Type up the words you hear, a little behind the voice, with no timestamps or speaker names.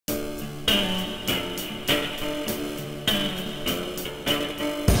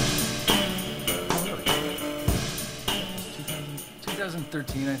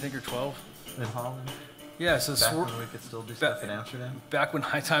13, I think, or 12. In Holland? Yeah, so Back when we could still do stuff in Amsterdam? Back when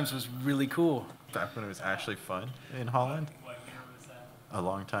High Times was really cool. Back when it was actually fun in Holland? A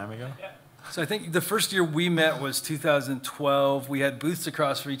long time ago? So I think the first year we met was 2012. We had booths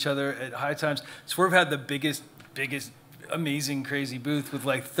across from each other at High Times. Swerve had the biggest, amazing, crazy booth with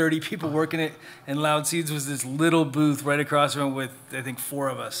like 30 people working it, and Loud Seeds was this little booth right across from it with, I think, 4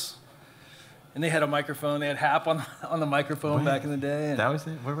 of us. And they had a microphone. They had Hap on the microphone back in the day. And that was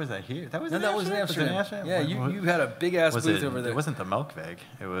it? Where was that here? That was in that was in Amsterdam. Yeah, you had a big-ass booth over there. It wasn't the Melkweg.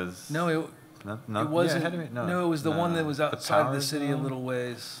 It was... No, it wasn't. Yeah, no, it was the one that was outside the city a little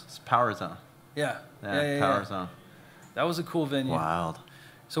ways. It's Power Zone. Yeah. Power Zone. That was a cool venue. Wild.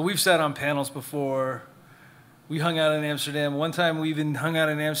 So we've sat on panels before. We hung out in Amsterdam. One time we even hung out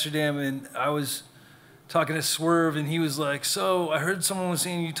in Amsterdam, and I was talking to Swerve, and he was like, so I heard someone was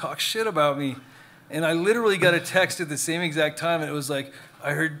saying you talk shit about me. And I literally got a text at the same exact time, and it was like,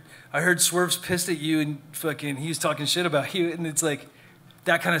 I heard Swerve's pissed at you, and fucking he was talking shit about you. And it's like,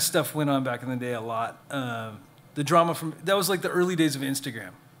 that kind of stuff went on back in the day a lot. The drama that was like the early days of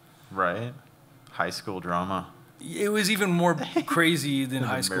Instagram. Right. High school drama. It was even more crazy than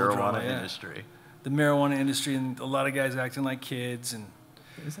high school drama. The marijuana industry. The marijuana industry, and a lot of guys acting like kids. And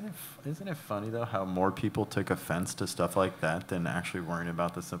isn't it funny though how more people took offense to stuff like that than actually worrying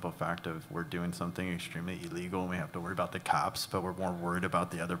about the simple fact of we're doing something extremely illegal and we have to worry about the cops, but we're more worried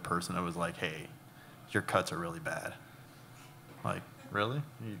about the other person that was like, hey, your cuts are really bad. Like, really?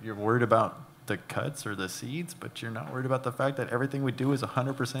 You're worried about the cuts or the seeds, but you're not worried about the fact that everything we do is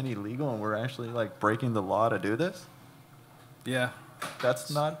 100% illegal and we're actually like breaking the law to do this? Yeah. That's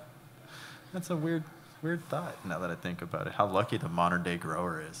a weird thought now that I think about it. How lucky the modern day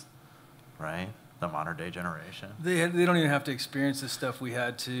grower is, right? The modern day generation. They don't even have to experience the stuff we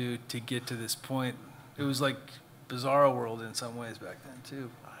had to get to this point. It was like bizarro world in some ways back then too.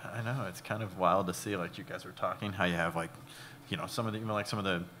 I know, it's kind of wild to see, like you guys were talking, how you have like, you know,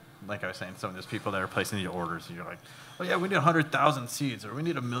 like I was saying, some of those people that are placing the orders, and you're like, oh yeah, we need 100,000 seeds, or we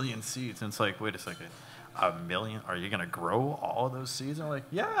need 1 million seeds. And it's like, wait a second, 1 million? Are you going to grow all of those seeds? And I'm like,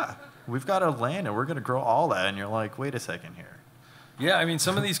 yeah, we've got a land and we're going to grow all that. And you're like, wait a second here. Yeah, I mean,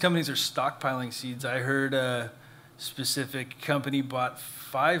 some of these companies are stockpiling seeds. I heard a specific company bought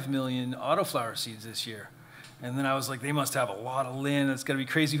 5 million autoflower seeds this year. And then I was like, they must have a lot of land. That's got to be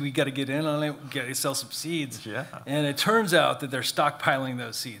crazy. We got to get in on it. We got to sell some seeds. Yeah. And it turns out that they're stockpiling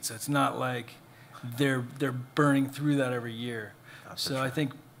those seeds. So it's not like they're burning through that every year. So I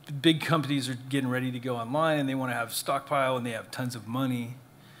think big companies are getting ready to go online, and they want to have stockpile, and they have tons of money.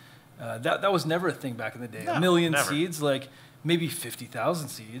 That was never a thing back in the day. No, 1 million never. seeds, like maybe 50,000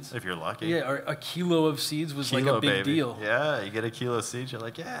 seeds. If you're lucky. Yeah, or a kilo of seeds was like a big deal. Yeah, you get a kilo of seeds, you're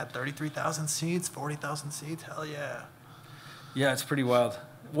like, yeah, 33,000 seeds, 40,000 seeds, hell yeah. Yeah, it's pretty wild.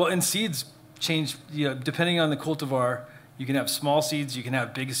 Well, and seeds change, you know, depending on the cultivar. You can have small seeds, you can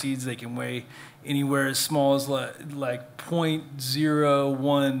have big seeds. They can weigh anywhere as small as like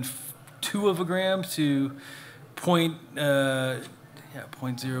 0.012 of a gram to 0.2, to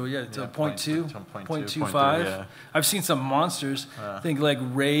 0.25. Yeah. I've seen some monsters. I think like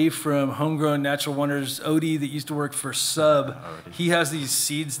Ray from Homegrown Natural Wonders, Odie, that used to work for Sub. He has these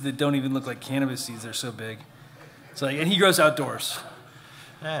seeds that don't even look like cannabis seeds. They're so big. It's like, and he grows outdoors.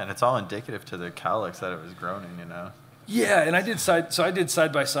 Yeah, and it's all indicative to the calyx that it was grown in, you know. Yeah, and I did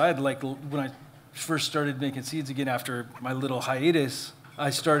side by side. Like when I first started making seeds again after my little hiatus, I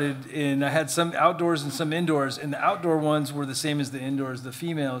had some outdoors and some indoors, and the outdoor ones were the same as the indoors, the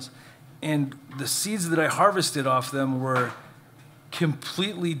females, and the seeds that I harvested off them were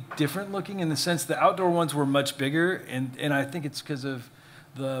completely different looking in the sense the outdoor ones were much bigger, and I think it's because of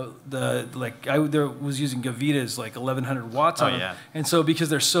I was using Gavitas like 1100 watts on them. Yeah. And so because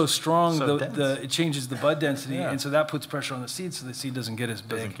they're so strong, it changes the bud density, yeah. and so that puts pressure on the seed, so the seed doesn't get as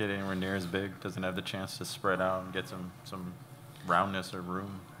big. Doesn't get anywhere near as big, doesn't have the chance to spread out and get some roundness or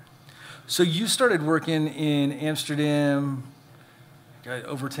room. So you started working in Amsterdam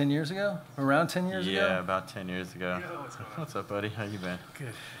over 10 years ago? Around 10 years ago? Yeah, about 10 years ago. What's up, buddy? How you been?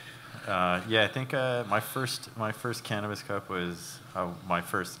 Good. Yeah, I think my first Cannabis Cup was my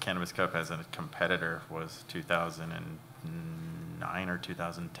first Cannabis Cup as a competitor was 2009 or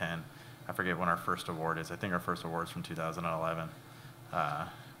 2010. I forget when our first award is. I think our first award is from 2011.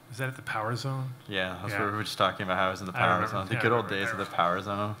 Is that at the Power Zone? Yeah, that's what we were just talking about. How it was in the Power Zone. The good old days of the Power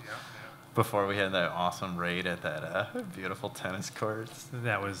Zone. Yeah. Before we had that awesome raid at that beautiful tennis courts.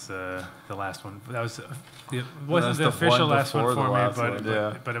 That was the last one. That was wasn't the official last one for me,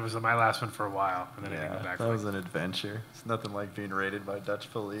 but it was my last one for a while, and then I didn't go back. That was an adventure. It's nothing like being raided by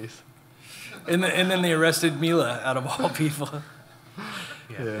Dutch police. And then they arrested Mila out of all people.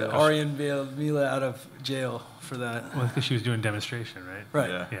 Arian bailed Mila out of jail for that. Well, because she was doing demonstration, right?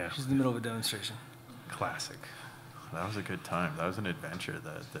 Right. Yeah. She's in the middle of a demonstration. Classic. That was a good time. That was an adventure.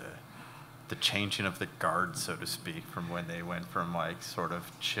 The changing of the guard, so to speak, from when they went from like sort of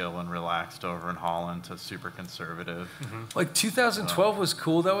chill and relaxed over in Holland to super conservative. Like 2012 was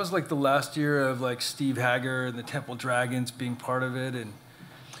cool. That was like the last year of like Steve Hager and the Temple Dragons being part of it, and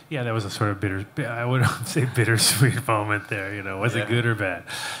yeah, that was a sort of I wouldn't say bittersweet moment there. You know, was it good or bad?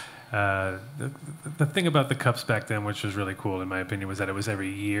 The thing about the cups back then, which was really cool in my opinion, was that it was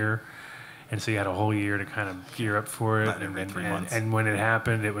every year. And so you had a whole year to kind of gear up for it. And when it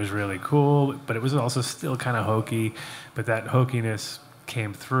happened, it was really cool, but it was also still kind of hokey. But that hokiness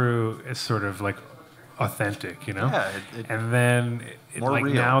came through as sort of like authentic, you know? Yeah. And then like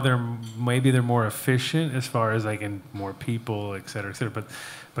real. Now they're more efficient as far as like in more people, et cetera, et cetera.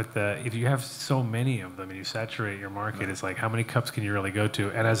 But if you have so many of them and you saturate your market, it's like how many cups can you really go to?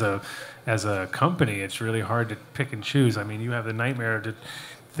 And as a company, it's really hard to pick and choose. I mean, you have the nightmare to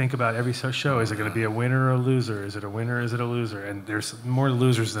think about every show. Is it going to be a winner or a loser? Is it a winner? Is it a loser? And there's more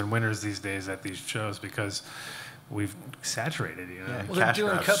losers than winners these days at these shows because we've saturated, you know. Yeah, well, they're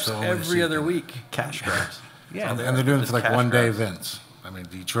doing cups every other week. Cash grabs. Yeah, and they're doing it for like one-day events. I mean,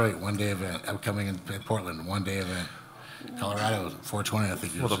 Detroit, one-day event. Upcoming in Portland, one-day event. Colorado, 420, I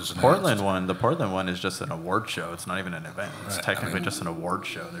think. Well, the Portland one is just an award show. It's not even an event. It's technically just an award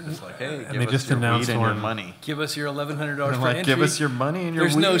show. They're just like, hey, give us your weed and your money. Give us your $1,100 for entry. Give us your money and your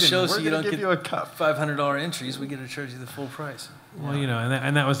weed. There's no show, so you don't give get you a cup. $500 entries. We get to charge you the full price. Well, you know,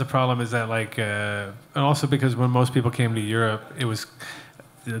 and that was the problem. Is that like, and also because when most people came to Europe, it was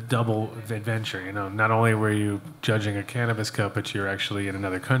a double adventure. You know, not only were you judging a cannabis cup, but you're actually in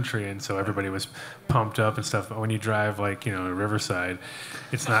another country, and so everybody was pumped up and stuff. But when you drive like, you know, Riverside,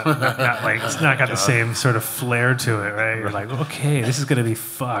 it's not like it's not got the same sort of flair to it, right? You're like, okay, this is gonna be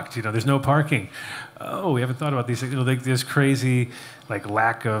fucked. You know, there's no parking. Oh, we haven't thought about these things. You know, like this crazy like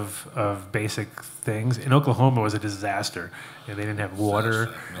lack of basic things. In Oklahoma, it was a disaster. You know, they didn't have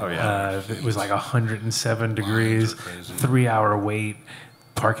water. Oh yeah. It was like 107 degrees, 3-hour wait.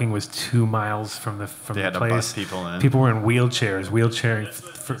 Parking was 2 miles from the place. They had to bus people in. People were in wheelchairs.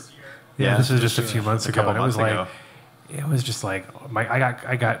 This was just a few months ago. And it was just like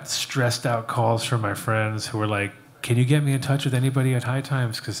I got stressed out calls from my friends who were like, "Can you get me in touch with anybody at High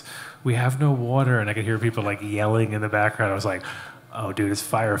Times? Because we have no water." And I could hear people like yelling in the background. I was like, "Oh, dude, it's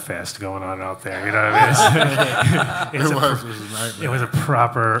Fire Fest going on out there." You know what I mean? It was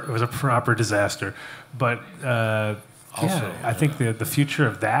a proper disaster. But I think the future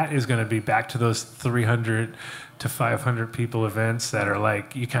of that is going to be back to those 300 to 500 people events that are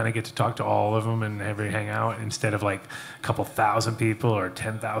like you kind of get to talk to all of them and hang out instead of like a couple thousand people or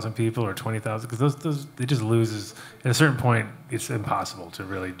 10,000 people or 20,000, because those it just loses at a certain point. It's impossible to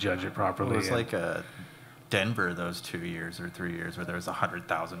really judge it properly. It was like Denver those 2 years or 3 years where there was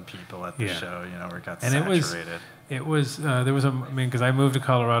 100,000 people at the show, you know, where it got saturated. It was because I moved to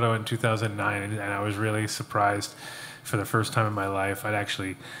Colorado in 2009 and I was really surprised. For the first time in my life, I'd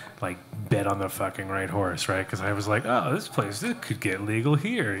actually like bet on the fucking right horse, right? Because I was like, oh, this could get legal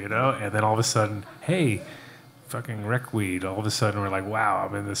here, you know? And then all of a sudden, hey, fucking rec weed. All of a sudden, we're like, wow,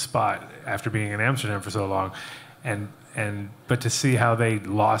 I'm in this spot after being in Amsterdam for so long. But to see how they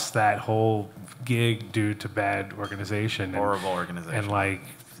lost that whole gig due to bad organization. Horrible organization. And like,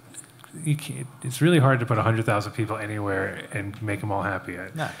 you can't, it's really hard to put 100,000 people anywhere and make them all happy.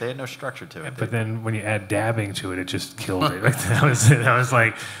 No, they had no structure to it. But then when you add dabbing to it, it just killed it. Like, that was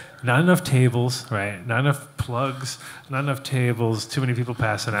like, not enough tables, right? Not enough plugs, not enough tables, too many people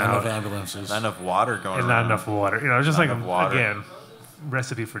passing out. Not enough ambulances. Not enough water going and around. Not enough water. You know, just not like, again,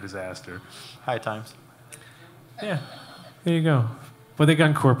 recipe for disaster. High Times. Yeah, there you go. But they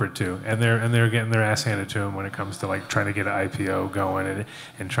got corporate too, and they're getting their ass handed to them when it comes to like trying to get an IPO going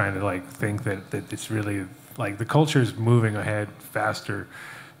and trying to like think that it's really like the culture is moving ahead faster.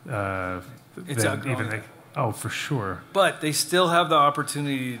 It's outgrowing. Oh, for sure. But they still have the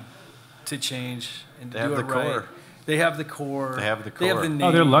opportunity to change and do it right. Core. They have the core. They have the core. They have the name.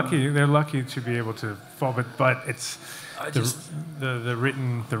 Oh, they're lucky. They're lucky to be able to fall, but it's.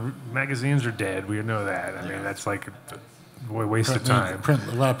 The magazines are dead. We know that. I mean, that's like a waste of time.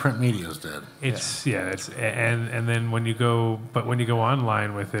 A lot of print media is dead. And then when you go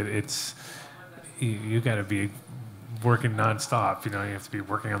online with it, it's you got to be working nonstop. You know, you have to be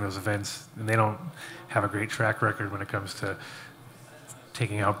working on those events, and they don't have a great track record when it comes to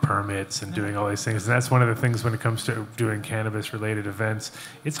taking out permits and doing all these things. And that's one of the things when it comes to doing cannabis-related events.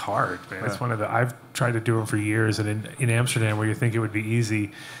 It's hard, man. It's one of I've tried to do them for years, and in Amsterdam, where you think it would be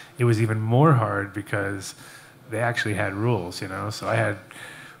easy, it was even more hard because they actually had rules, you know. So I had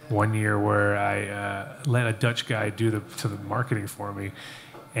one year where I let a Dutch guy do the marketing for me,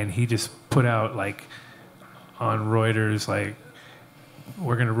 and he just put out like on Reuters like,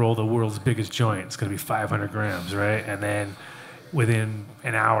 we're going to roll the world's biggest joint. It's going to be 500 grams, right? And then within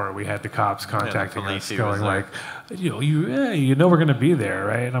an hour, we had the cops contacting us, going like, you know we're going to be there,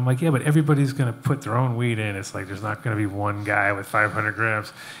 right? And I'm like, yeah, but everybody's going to put their own weed in. It's like there's not going to be one guy with 500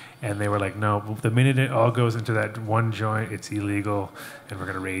 grams. And they were like, no, the minute it all goes into that one joint, it's illegal, and we're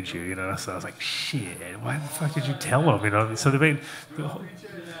going to raid you, you know? So I was like, shit, why the fuck did you tell them, you know? So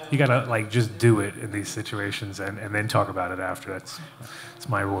you got to, like, just do it in these situations and then talk about it after. That's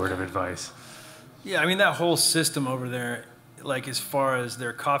my word of advice. Yeah, I mean, that whole system over there, like, as far as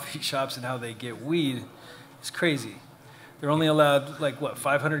their coffee shops and how they get weed, is crazy. They're only allowed, like,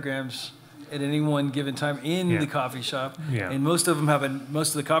 500 grams at any one given time in the coffee shop. Yeah. And most of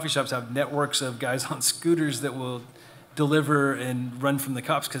the coffee shops have networks of guys on scooters that will deliver and run from the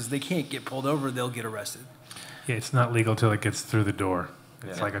cops because they can't get pulled over, they'll get arrested. Yeah, it's not legal till it gets through the door.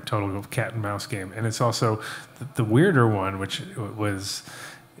 It's like a total cat and mouse game. And it's also the weirder one, which was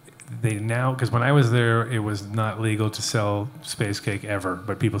they now, because when I was there, it was not legal to sell space cake ever,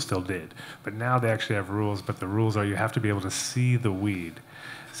 but people still did. But now they actually have rules, but the rules are you have to be able to see the weed.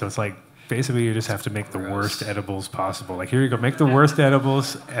 So it's like, basically, you just have to make the worst edibles possible. Like, here you go, make the worst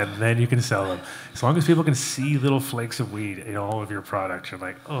edibles, and then you can sell them. As long as people can see little flakes of weed in all of your products, you're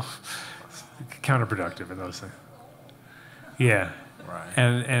like, oh, it's counterproductive in those things. Yeah. Right.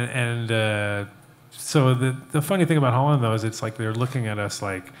 And so the funny thing about Holland, though, is it's like they're looking at us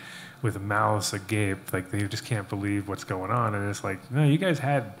like with mouths agape, like they just can't believe what's going on. And it's like, no, you guys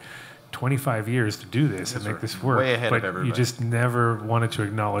had 25 years to do this and make this work, way ahead of everybody. You just never wanted to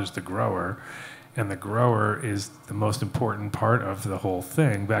acknowledge the grower, and the grower is the most important part of the whole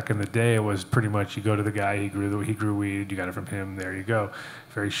thing. Back in the day, it was pretty much you go to the guy, he grew weed, you got it from him, there you go.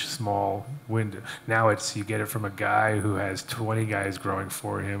 Very small window. Now it's you get it from a guy who has 20 guys growing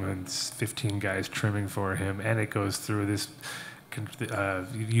for him and 15 guys trimming for him, and it goes through this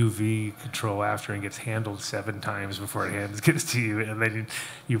UV control after and gets handled 7 times before it gets to you, and then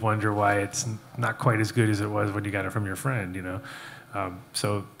you wonder why it's not quite as good as it was when you got it from your friend, you know.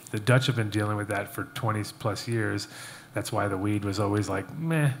 So the Dutch have been dealing with that for 20 plus years. That's why the weed was always like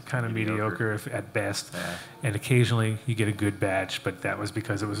meh, kind of mediocre at best. Yeah. And occasionally you get a good batch, but that was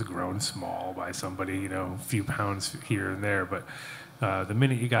because it was grown small by somebody, you know, a few pounds here and there. But the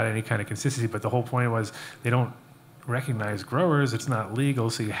minute you got any kind of consistency, but the whole point was they don't recognize growers, it's not legal,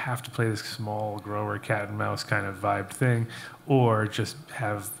 so you have to play this small grower cat and mouse kind of vibe thing, or just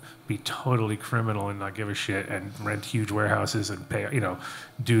be totally criminal and not give a shit and rent huge warehouses and pay, you know,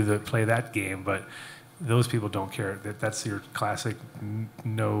 play that game. But those people don't care. That's your classic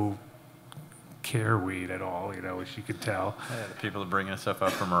no care weed at all, you know, which you could tell. Yeah, the people are bringing stuff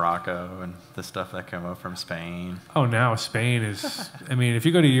up from Morocco and the stuff that come up from Spain. Oh, now Spain is, I mean, if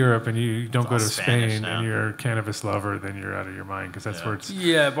you go to Europe and you don't go to Spain and you're a cannabis lover, then you're out of your mind, because that's where it's...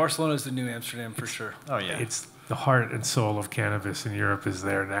 Yeah, Barcelona's the new Amsterdam for sure. Oh, yeah. It's the heart and soul of cannabis in Europe is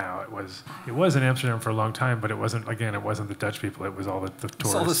there now. It was in Amsterdam for a long time, but it wasn't the Dutch people, it was all the tourists.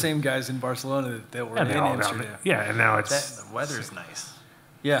 It's all the same guys in Barcelona that were in Amsterdam. Yeah, and now it's... The weather's nice.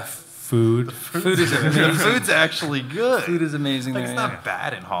 Yeah. Food is amazing. Food's actually good. Food is amazing. Like, it's not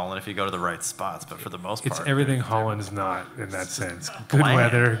bad in Holland if you go to the right spots, but for the most part, it's everything Holland's not in that sense. Good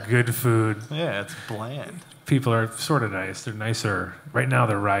weather, good food. Yeah, it's bland. People are sort of nice. They're nicer. Right now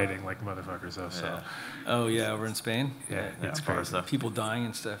they're rioting like motherfuckers, though. So. Yeah. Oh yeah, over in Spain. Yeah, it's crazy. People dying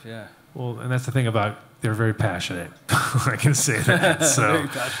and stuff. Yeah. Well, and that's the thing about they're very passionate. I can say that. So very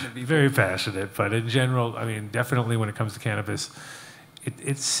passionate people. Very passionate, but in general, I mean, definitely when it comes to cannabis.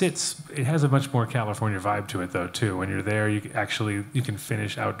 It has a much more California vibe to it, though, too. When you're there, you can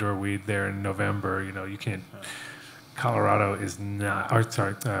finish outdoor weed there in November. You know, you can't. Colorado is not,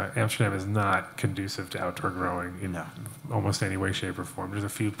 Amsterdam is not conducive to outdoor growing in almost any way, shape, or form. There's a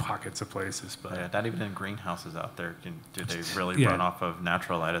few pockets of places, but yeah, not even in greenhouses out there do they really run off of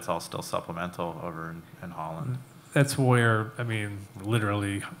natural light. It's all still supplemental over in Holland. That's where, I mean,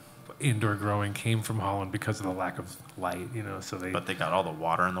 literally. Indoor growing came from Holland because of the lack of light, you know. But they got all the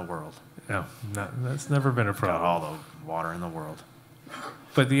water in the world. No, that's never been a problem. Got all the water in the world.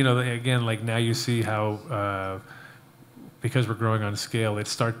 But you know, again, like now you see how because we're growing on scale, it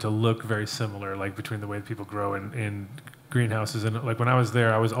starts to look very similar, like between the way people grow in greenhouses. And like when I was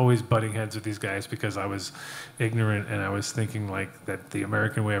there, I was always butting heads with these guys because I was ignorant and I was thinking like that the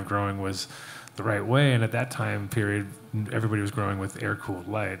American way of growing was the right way. And at that time period, everybody was growing with air-cooled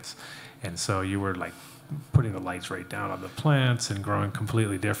lights. And so you were like putting the lights right down on the plants and growing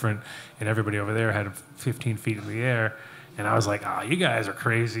completely different. And everybody over there had 15 feet in the air. And I was like, oh, you guys are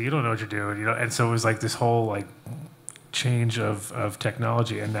crazy. You don't know what you're doing. You know? And so it was like this whole like change of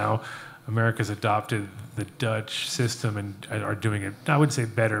technology. And now America's adopted the Dutch system and are doing it, I wouldn't say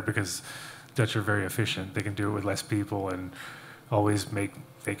better, because Dutch are very efficient. They can do it with less people and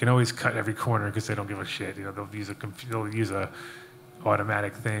they can always cut every corner because they don't give a shit. You know, they'll use a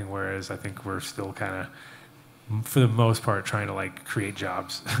automatic thing, whereas I think we're still kind of, for the most part, trying to like create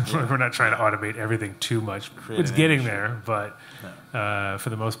jobs. Yeah. We're not trying to automate everything too much. It's getting there, but for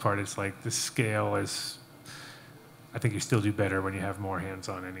the most part, it's like the scale is. I think you still do better when you have more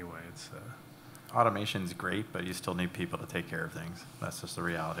hands-on anyway. It's automation's great, but you still need people to take care of things. That's just the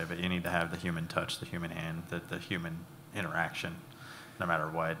reality of it. You need to have the human touch, the human hand, the human interaction, no matter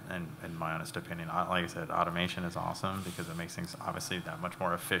what. And in my honest opinion, like I said, automation is awesome because it makes things obviously that much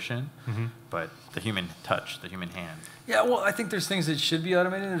more efficient. Mm-hmm. But the human touch, the human hand. Yeah, well, I think there's things that should be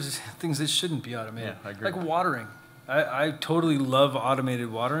automated. There's things that shouldn't be automated. Yeah, I agree. Like watering. I totally love automated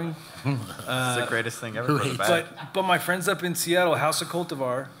watering. It's the greatest thing ever for the bag. But my friends up in Seattle, House of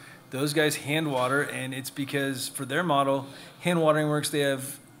Cultivar, those guys hand water, and it's because for their model, hand watering works. They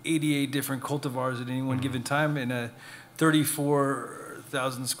have 88 different cultivars at any one given time in a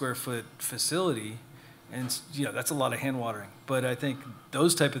 34,000 square foot facility, and that's a lot of hand watering. But I think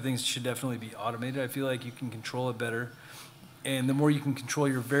those type of things should definitely be automated. I feel like you can control it better, and the more you can control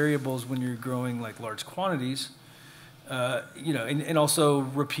your variables when you're growing like large quantities. And also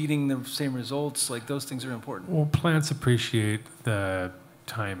repeating the same results, like those things are important. Well, plants appreciate the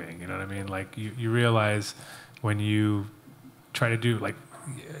timing, you know what I mean? Like you realize when you try to do, like,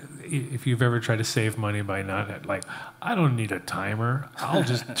 if you've ever tried to save money by not, like, I don't need a timer. I'll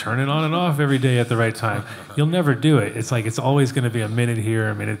just turn it on and off every day at the right time. You'll never do it. It's like, it's always going to be a minute here,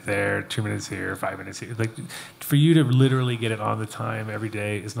 a minute there, 2 minutes here, 5 minutes here. Like, for you to literally get it on the time every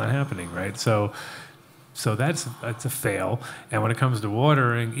day is not happening, right? So that's a fail. And when it comes to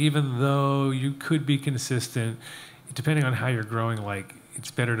watering, even though you could be consistent, depending on how you're growing, like, it's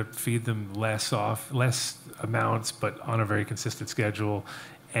better to feed them less amounts, but on a very consistent schedule,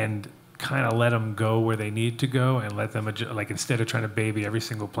 and kind of let them go where they need to go, and let them adjust, like, instead of trying to baby every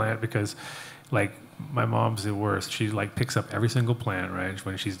single plant, because like my mom's the worst. She like picks up every single plant, right,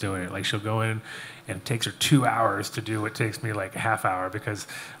 when she's doing it. Like, she'll go in and it takes her 2 hours to do what takes me like a half hour, because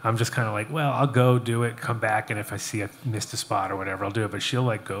I'm just kind of like, well, I'll go do it, come back, and if I see I missed a spot or whatever, I'll do it. But she'll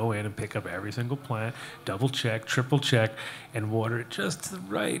like go in and pick up every single plant, double check, triple check, and water it just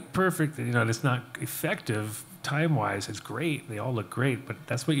right, perfect. And it's not effective time-wise. It's great. They all look great, but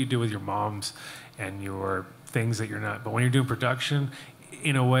that's what you do with your moms and your things that you're not. But when you're doing production,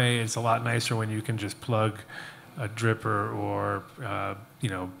 in a way, it's a lot nicer when you can just plug a dripper or,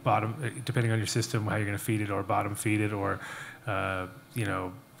 bottom, depending on your system, how you're going to feed it, or bottom feed it, or, have it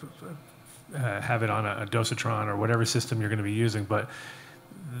on a dosatron or whatever system you're going to be using. But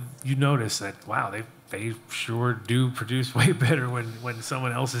you notice that, wow, they sure do produce way better when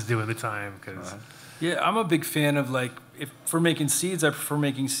someone else is doing the time. Yeah, I'm a big fan of, like, for making seeds, I prefer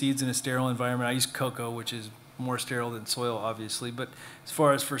making seeds in a sterile environment. I use cocoa, which is more sterile than soil, obviously, but as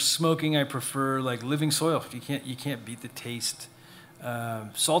far as for smoking, I prefer like living soil. You can't beat the taste.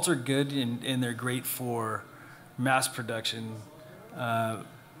 Salts are good and they're great for mass production, and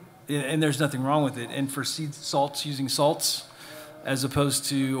there's nothing wrong with it. And for seed salts, using salts as opposed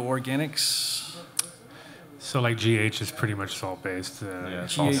to organics. So like GH is pretty much salt-based.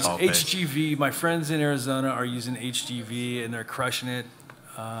 HGV. My friends in Arizona are using HGV and they're crushing it.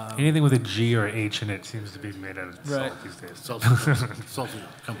 Anything with a G or H in it seems to be made out of salt these days. Salty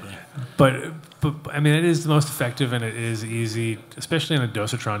company. But I mean, it is the most effective, and it is easy, especially in a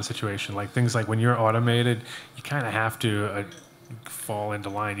dosatron situation. Like things like when you're automated, you kind of have to fall into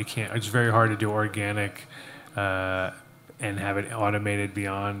line. You can't. It's very hard to do organic and have it automated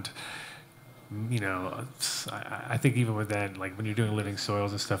beyond. I think even with that, like when you're doing living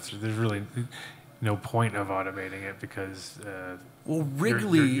soils and stuff, there's really no point of automating it because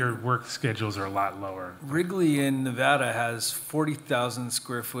Wrigley, your work schedules are a lot lower. Wrigley in Nevada has 40,000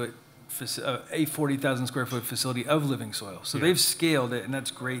 square foot a 40,000 square foot facility of living soil. So they've scaled it, and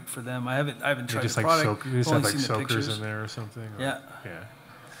that's great for them. I haven't tried the product. You just have like soakers in there or something. Yeah.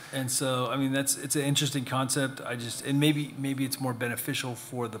 And so, I mean, it's an interesting concept. And maybe it's more beneficial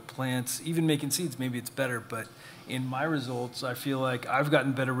for the plants. Even making seeds, maybe it's better. But in my results, I feel like I've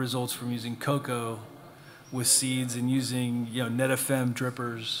gotten better results from using cocoa with seeds and using NetFM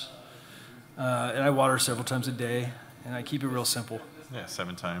drippers. And I water several times a day, and I keep it real simple. Yeah,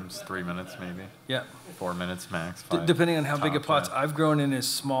 7 times, 3 minutes maybe. Yeah. 4 minutes max. 5 Depending on how big a tops, pots. yeah. I've grown in as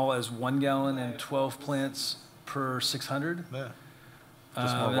small as 1 gallon and 12 plants per 600. Yeah.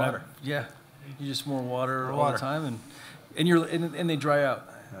 Just more water. Yeah. You just more water More all water. the time, and they dry out.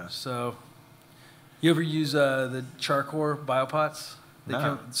 Yeah. So, you ever use the Charcoal biopots?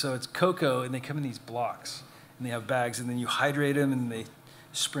 No. So it's cocoa, and they come in these blocks, and they have bags, and then you hydrate them, and they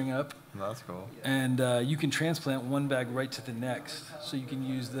spring up. That's cool. And you can transplant one bag right to the next. So you can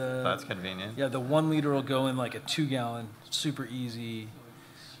use That's convenient. Yeah, the 1 liter will go in like a 2 gallon, super easy.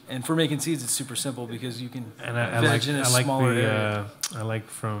 And for making seeds, it's super simple because you can veg in a smaller area. I like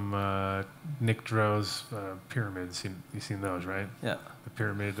from Nick Dro's pyramids. You've seen those, right? Yeah. The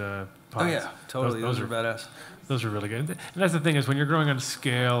pyramid pots. Oh yeah, totally. Those are badass. Those are really good. And that's the thing is when you're growing on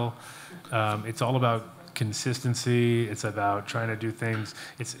scale, it's all about consistency. It's about trying to do things.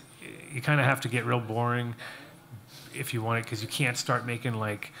 You kind of have to get real boring if you want it because you can't start making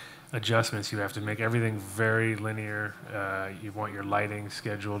like adjustments. You have to make everything very linear. You want your lighting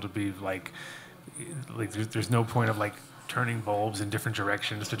schedule to be like there's no point of like turning bulbs in different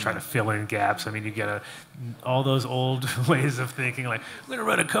directions to try to fill in gaps. I mean, you get all those old ways of thinking like I'm going to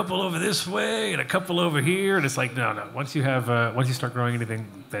run a couple over this way and a couple over here, and it's like no. Once you start growing anything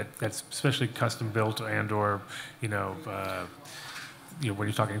that's especially custom built and or when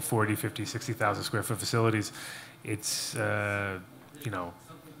you're talking 40, 50, 60,000 square foot facilities, it's kind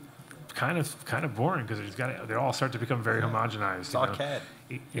of boring because they all start to become very homogenized. It's all CAD.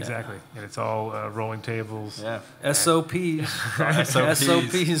 Exactly, and it's all rolling tables. Yeah. SOPs. SOPs.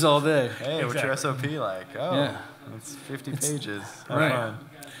 SOPs all day. Hey, what's your SOP like? Oh, Yeah. it's 50 pages. Have Right. fun.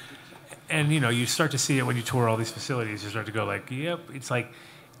 And you start to see it when you tour all these facilities. You start to go like, yep. It's like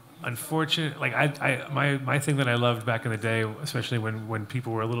unfortunate. Like my thing that I loved back in the day, especially when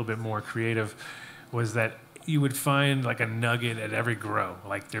people were a little bit more creative, was that you would find like a nugget at every grow.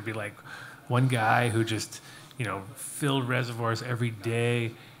 Like there'd be like one guy who just filled reservoirs every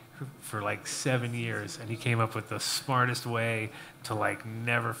day for like 7 years, and he came up with the smartest way to like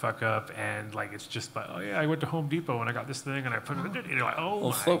never fuck up. And like it's just like, oh yeah, I went to Home Depot and I got this thing and I put it in it. You're like,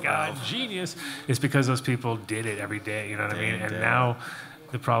 oh my god, genius! It's because those people did it every day. You know what I mean? And now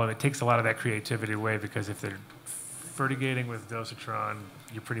the problem, it takes a lot of that creativity away because if they're fertigating with Dosatron,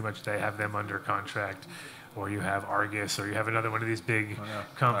 they have them under contract, or you have Argus, or you have another one of these big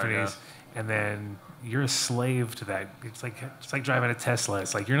companies, and then you're a slave to that. It's like driving a Tesla.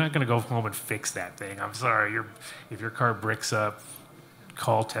 It's like you're not going to go home and fix that thing. I'm sorry. If your car bricks up,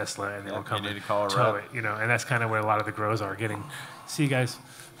 call Tesla and they'll come and tow it. And that's kind of where a lot of the grows are getting. See you guys.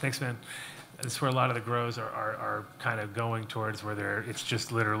 Thanks, man. That's where a lot of the grows are kind of going towards, where it's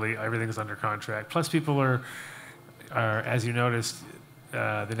just literally everything's under contract. Plus, people are as you noticed,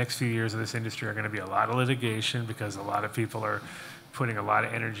 the next few years of this industry are going to be a lot of litigation because a lot of people are putting a lot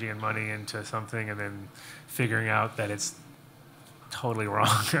of energy and money into something and then figuring out that it's totally wrong.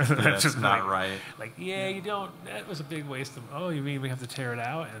 That's just not right. Like, that was a big waste of, oh, you mean we have to tear it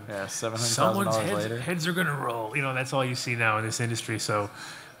out? And $700,000 someone's later. heads are going to roll. That's all you see now in this industry. So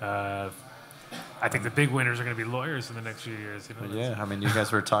I think the big winners are going to be lawyers in the next few years. Yeah, I mean, you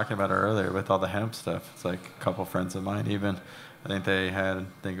guys were talking about it earlier with all the hemp stuff. It's like a couple friends of mine even, I think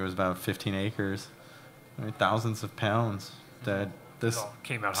it was about 15 acres, thousands of pounds that this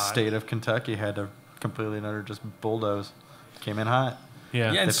came out state of Kentucky had to completely and utterly just bulldoze. Came in hot.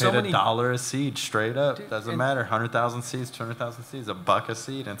 Yeah, they and paid $1 a seed straight up. Dude, Doesn't matter. 100,000 seeds, 200,000 seeds, $1 a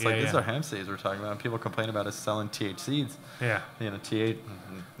seed. And it's these are hemp seeds we're talking about. And people complain about us selling THSeeds. Yeah. TH,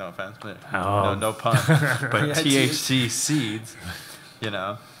 no offense, but no pun. But THC seeds, and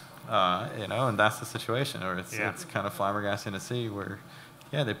that's the situation. Or it's kind of flabbergasting to see where,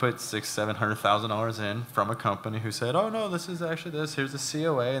 they put $600,000-$700,000 in from a company who said, "Oh no, this is actually this. Here's the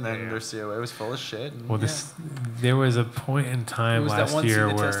COA," and then their COA was full of shit. And, there was a point in time last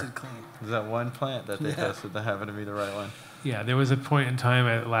year where there's that one plant that they tested that happened to be the right one. Yeah, there was a point in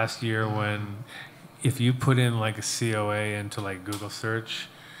time last year when, if you put in like a COA into like Google search,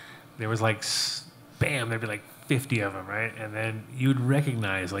 there was like, bam, there'd be like 50 of them, right? And then you'd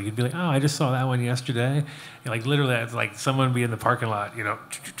recognize, like, you'd be like, oh, I just saw that one yesterday. And like, literally, it's like someone be in the parking lot,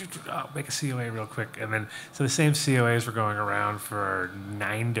 oh, make a COA real quick. And then, so the same COAs were going around for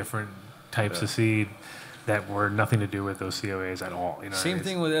 9 different types of seed that were nothing to do with those COAs at all. Same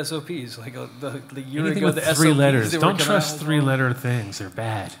thing with SOPs. Like the year anything ago, with the 3 SOPs, letters. Don't trust 3-letter things. They're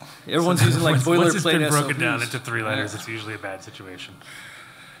bad. Everyone's using like boilerplate once it's been broken SOPs. down into 3 letters, it's usually a bad situation.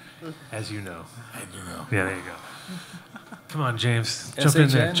 As you know. I do know. Yeah, there you go. Come on, James. Jump in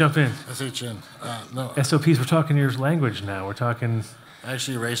there. Jump in. SHN. No. SOPs, we're talking your language now. We're talking... I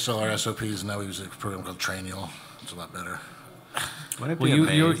actually erased all our SOPs, and now we use a program called Trainial. It's a lot better. Well,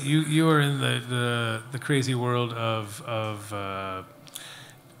 you are in the crazy world of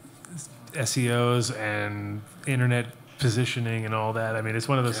SEOs and internet positioning and all that. I mean, it's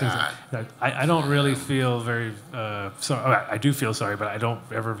one of those things that I don't really feel very sorry. I do feel sorry, but I don't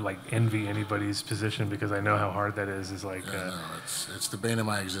ever like envy anybody's position because I know how hard that is. Is like no, it's the bane of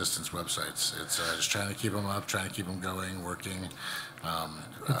my existence. Websites. It's just trying to keep them up, trying to keep them going, working.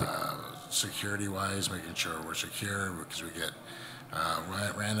 Security-wise, making sure we're secure because we get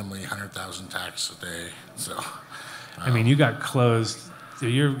randomly 100,000 attacks a day. So, I mean, you got closed.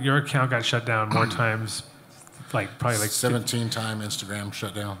 Your account got shut down more times, like probably like 17-time Instagram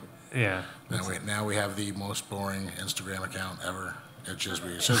shutdown. Yeah. Now we have the most boring Instagram account ever. It's just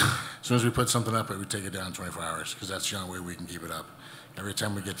as soon as we put something up, we take it down in 24 hours because that's the only way we can keep it up. Every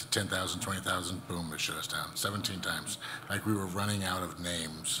time we get to 10,000, 20,000, boom, it shut us down 17 times. Like we were running out of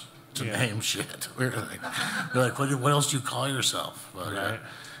names to name shit. We're like, what else do you call yourself? But, right.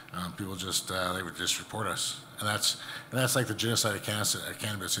 People just they would just report us, and that's like the genocide of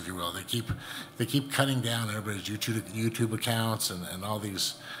cannabis, if you will. They keep cutting down everybody's YouTube accounts and all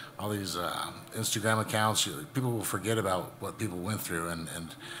these Instagram accounts. People will forget about what people went through, and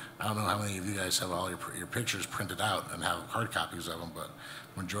I don't know how many of you guys have all your pictures printed out and have hard copies of them, but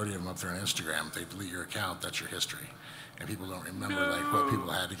majority of them up there on Instagram, if they delete your account, that's your history. And people don't remember like what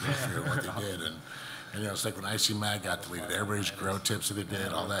people had to go through and what they did. And you know, it's like when IC Mag got deleted, everybody's grow tips that they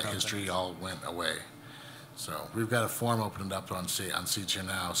did, all that history all went away. So we've got a form opened up on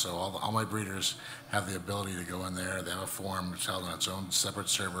SeedsHereNow, so all my breeders have the ability to go in there. They have a form that's held on its own separate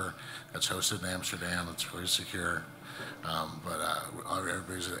server that's hosted in Amsterdam. It's really secure.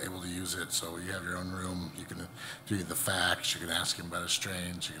 Everybody's able to use it, so you have your own room. You can do the facts. You can ask them about his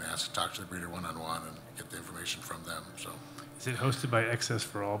strains. You can talk to the breeder one-on-one and get the information from them. So, is it hosted by Excess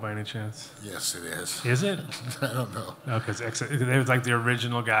for All by any chance? Yes, it is. Is it? I don't know. No, because they was like the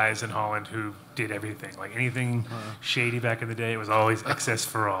original guys in Holland who did everything. Like anything shady back in the day, it was always Excess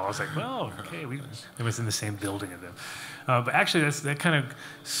for All. I was like, well, okay, it was in the same building as them. But actually, that kind of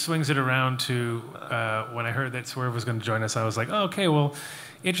swings it around to when I heard that Swerve was going to join us. I was like, oh, okay, well,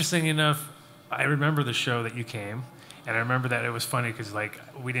 interesting enough, I remember the show that you came, and I remember that it was funny because like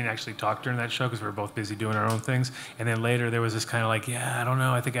we didn't actually talk during that show because we were both busy doing our own things. And then later there was this kind of like, yeah, I don't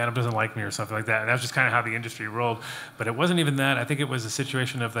know, I think Adam doesn't like me or something like that. And that was just kind of how the industry rolled. But it wasn't even that. I think it was a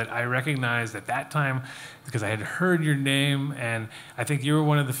situation of that I recognized at that time because I had heard your name, and I think you were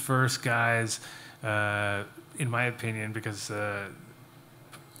one of the first guys. In my opinion, because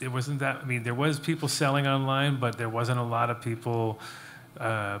it wasn't that. I mean, there was people selling online, but there wasn't a lot of people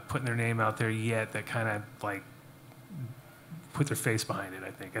putting their name out there yet that kind of like put their face behind it.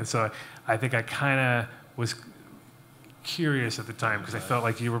 I think, and so I think I kind of was curious at the time because I felt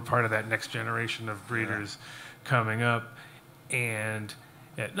like you were part of that next generation of breeders coming up, and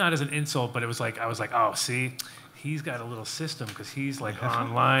not as an insult, but it was like I was like, oh, see. He's got a little system because he's like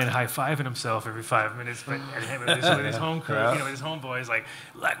online high-fiving himself every 5 minutes, but with his home crew, with his homeboys, like,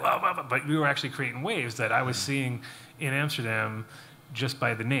 well, but we were actually creating waves that I was seeing in Amsterdam just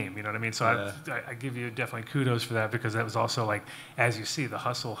by the name, you know what I mean? So I give you definitely kudos for that because that was also like, as you see, the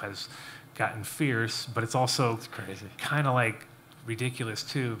hustle has gotten fierce, but it's also kind of like ridiculous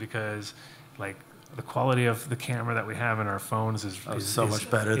too because like the quality of the camera that we have in our phones is so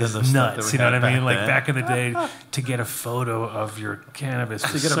much better than the nuts. stuff that we you know what I mean? Like then. Back in the day, to get a photo of your cannabis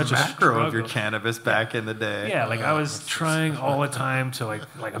was to get such a macro struggle. of your cannabis back in the day. Yeah, like I was trying all the time to like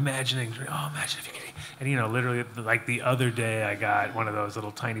imagining. Oh, imagine if you could. And you know, literally, like the other day, I got one of those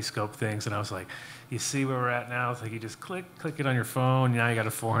little tiny scope things, and I was like, you see where we're at now? It's like you just click it on your phone. Now you got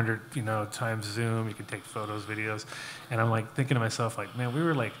a 400, times zoom. You can take photos, videos. And I'm like thinking to myself, like, man, we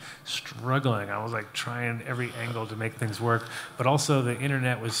were like struggling. I was like trying every angle to make things work. But also the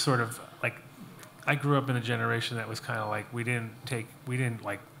internet was sort of like, I grew up in a generation that was kind of like,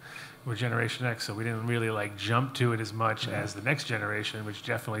 we're Generation X, so we didn't really like jump to it as much as the next generation, which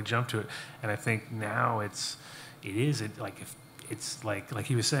definitely jumped to it. And I think now it's like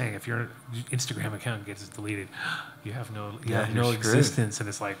he was saying, if your Instagram account gets deleted, you have no existence. And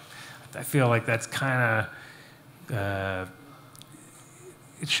it's like, I feel like that's kind of,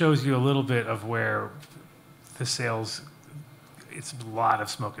 it shows you a little bit of where the sales, it's a lot of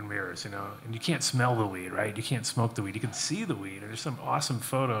smoke and mirrors, and you can't smell the weed, right? You can't smoke the weed. You can see the weed. And there's some awesome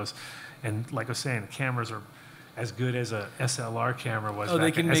photos. And like I was saying, the cameras are as good as a SLR camera was. Oh,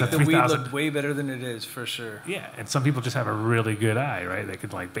 they can make the weed look way better than it is, for sure. Yeah, and some people just have a really good eye, right? They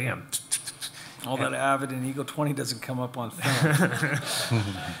could like, bam. All that Avid and Eagle 20 doesn't come up on film.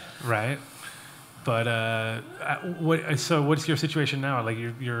 Right. But so what's your situation now? Like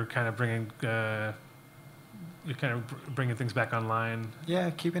you're kind of bringing you're kind of bringing things back online. Yeah,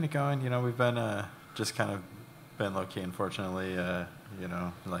 keeping it going. We've been just kind of been low key. Unfortunately,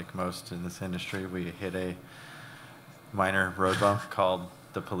 like most in this industry, we hit a minor road bump called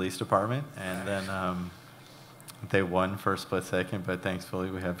the police department, and then they won for a split second. But thankfully,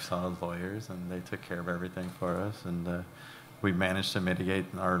 we have solid lawyers, and they took care of everything for us, and we managed to mitigate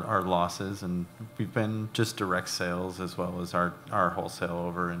our losses. And we've been just direct sales as well as our wholesale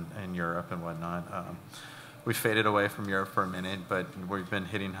over in Europe and whatnot. We faded away from Europe for a minute, but we've been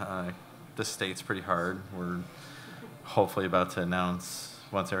hitting the States pretty hard. We're hopefully about to announce,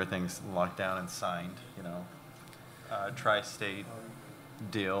 once everything's locked down and signed, tri-state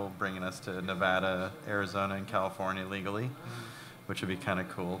deal bringing us to Nevada, Arizona, and California legally, which would be kind of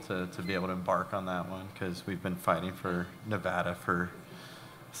cool to be able to embark on that one, because we've been fighting for Nevada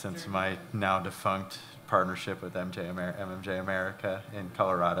since my now defunct partnership with MMJ America in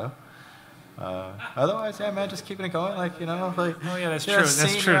Colorado. Otherwise, yeah, man, just keeping it going, oh yeah, that's true.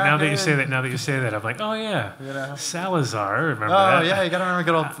 That's true. Now that you say that, I'm like, oh yeah, Salazar. I remember that. Oh yeah, you gotta remember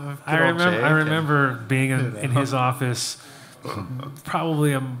good old. I remember being in his office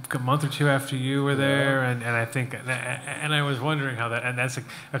probably a month or two after you were there, and I think, and I was wondering how that, and that's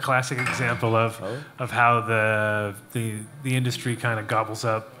a classic example of how the industry kind of gobbles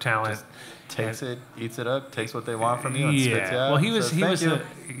up talent. Takes it, eats it up, takes what they want from you, and spits it out. Well,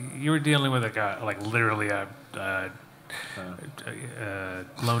 you were dealing with a guy, like literally a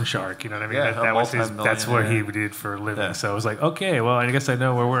loan shark, you know what I mean? Yeah, that's what he did for a living. Yeah. So I was like, okay, well, I guess I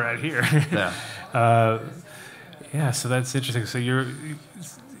know where we're at here. Yeah. So that's interesting.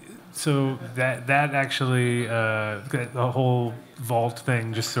 So that actually the whole vault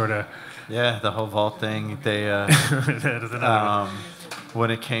thing just sort of. Yeah, the whole vault thing. They. That is another one. When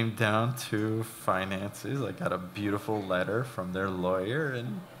it came down to finances, I got a beautiful letter from their lawyer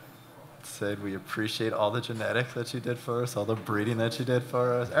and said, we appreciate all the genetics that you did for us, all the breeding that you did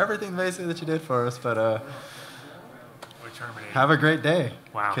for us, everything basically that you did for us, but have a great day.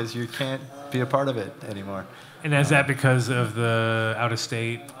 Wow. Because you can't be a part of it anymore. And is that because of the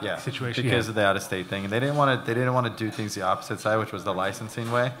out-of-state situation? Because of the out-of-state thing, and they didn't want to do things the opposite side, which was the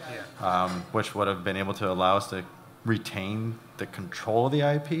licensing way, which would have been able to allow us to retain the control of the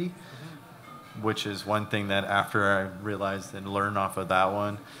IP, which is one thing that after I realized and learned off of that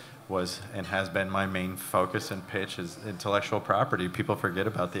one was and has been my main focus and pitch is intellectual property. People forget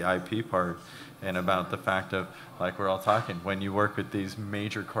about the IP part and about the fact of, like we're all talking, when you work with these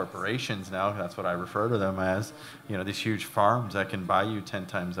major corporations now, that's what I refer to them as, these huge farms that can buy you 10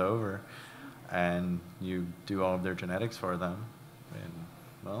 times over, and you do all of their genetics for them. And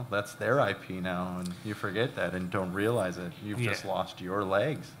well, that's their IP now, and you forget that and don't realize it. You've just lost your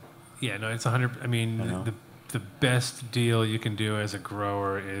legs. Yeah, no, it's 100. I mean, the best deal you can do as a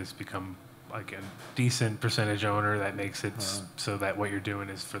grower is become like a decent percentage owner that makes it so that what you're doing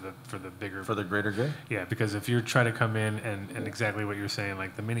is for the greater good. Yeah, because if you're trying to come in and exactly what you're saying,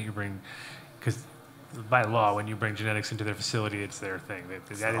 like the minute you bring, because by law, when you bring genetics into their facility, it's their thing.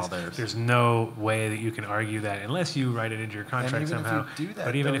 There's no way that you can argue that unless you write it into your contract somehow. If you do that,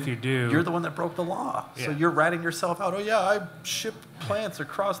 but even if you do, you're the one that broke the law. Yeah. So you're ratting yourself out. Oh yeah, I ship plants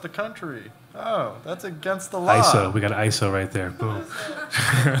across the country. Oh, that's against the law. ISO, we got ISO right there. Boom.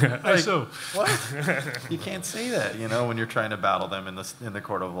 ISO. What? You can't say that, when you're trying to battle them in the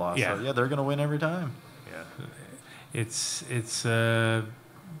court of law. Yeah. So yeah, they're going to win every time. Yeah. It's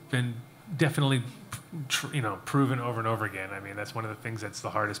been definitely proven over and over again. I mean, that's one of the things that's the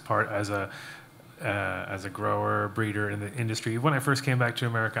hardest part as a grower, breeder in the industry. When I first came back to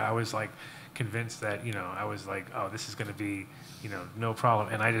America, I was like convinced that, I was like, oh, this is going to be, no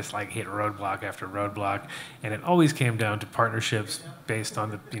problem. And I just like hit roadblock after roadblock. And it always came down to partnerships based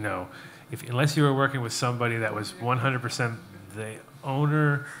on the, unless you were working with somebody that was 100% the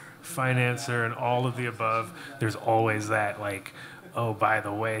owner, financer, and all of the above, there's always that like, oh, by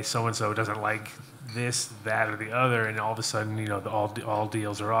the way, so-and-so doesn't like this, that, or the other, and all of a sudden, all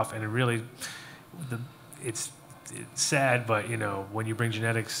deals are off. And it really, it's sad, but, when you bring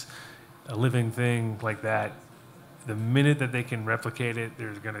genetics, a living thing like that, the minute that they can replicate it,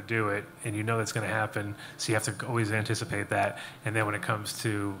 they're going to do it, and that's going to happen. So you have to always anticipate that. And then when it comes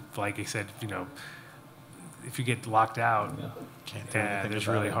to, like I said, if you get locked out, it's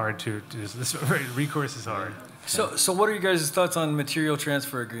really hard to. Recourse is hard. So what are you guys' thoughts on material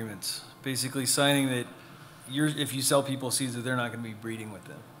transfer agreements? Basically signing that if you sell people seeds, that they're not going to be breeding with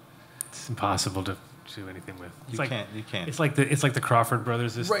them. It's impossible to do anything with. You can't. It's like the Crawford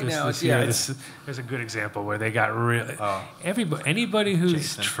brothers. This year. There's a good example where they got really. Anybody who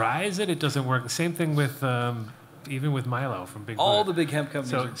tries it, it doesn't work. The same thing with even with Milo from Big All Buddha. the big hemp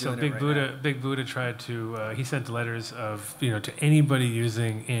companies are doing So it Big Buddha tried to. He sent letters of to anybody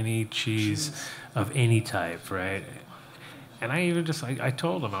using any cheese of any type, right? And I even I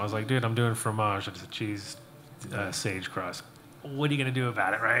told him, I was like, dude, I'm doing fromage. It's a cheese sage cross. What are you gonna do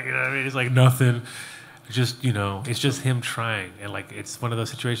about it, right? You know what I mean? It's like nothing. Just it's just him trying, and like it's one of those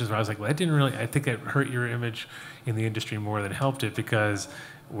situations where I was like, well, that didn't really. I think it hurt your image in the industry more than helped it, because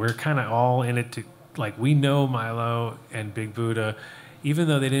we're kind of all in it to like we know Milo and Big Buddha, even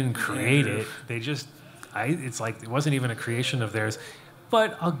though they didn't create it, they just it's like it wasn't even a creation of theirs.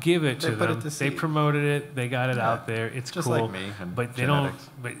 But I'll give it to them. They promoted it. They got it out there. It's just cool. Like me and but they genetics.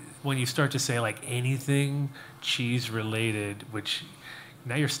 don't. But when you start to say like anything cheese related, which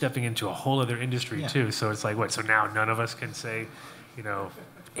now you're stepping into a whole other industry too. So it's like what? So now none of us can say,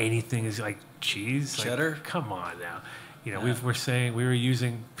 anything is like cheese. Cheddar. Like, come on now. We're saying we were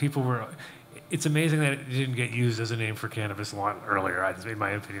using people were. It's amazing that it didn't get used as a name for cannabis a lot earlier. In my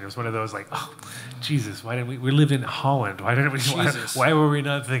opinion, it was one of those like, oh, Jesus, why didn't we lived in Holland? Why didn't we? Why were we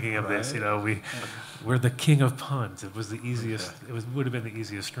not thinking of this? We're the king of puns. It was the easiest. It would have been the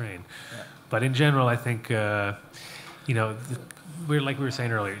easiest strain. Yeah. But in general, I think like we were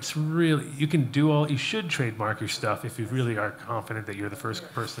saying earlier, it's really you should trademark your stuff if you really are confident that you're the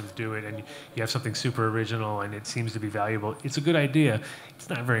first person to do it and you have something super original and it seems to be valuable. It's a good idea. It's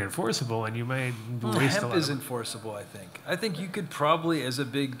not very enforceable, and you might waste a lot. Hemp is enforceable, I think. I think you could probably, as a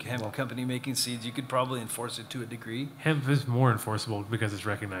big hemp company making seeds, you could probably enforce it to a degree. Hemp is more enforceable because it's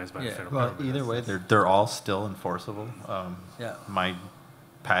recognized by the federal government. Well, either way, they're all still enforceable. My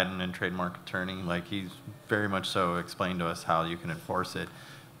patent and trademark attorney, like he's very much so explained to us how you can enforce it.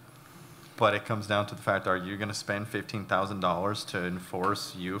 But it comes down to the fact: are you going to spend $15,000 to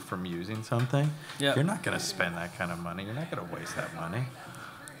enforce you from using something? Yeah. You're not going to spend that kind of money. You're not going to waste that money.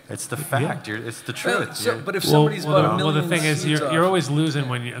 It's the fact. It's the truth. But if somebody's bought a million, the thing is, you're always losing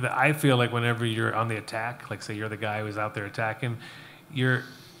when you. I feel like whenever you're on the attack, like say you're the guy who's out there attacking, you're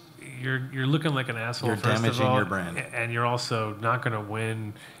looking like an asshole. You're damaging your brand, and you're also not going to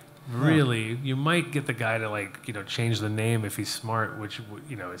win. Really, you might get the guy to change the name if he's smart, which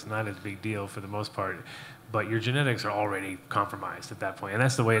is not as big deal for the most part. But your genetics are already compromised at that point, and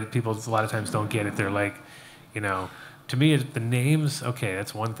that's the way that people a lot of times don't get it. They're like, to me, the names. Okay,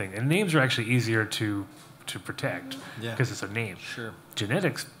 that's one thing, and names are actually easier to protect because it's a name. Sure.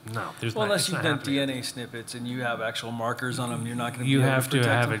 Genetics, no. Unless you've done DNA snippets and you have actual markers on them, you're not going to be able to protect them. You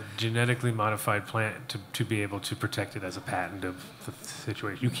have to have a genetically modified plant to be able to protect it as a patent of the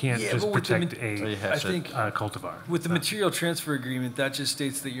situation. You can't just protect a cultivar. With the material transfer agreement, that just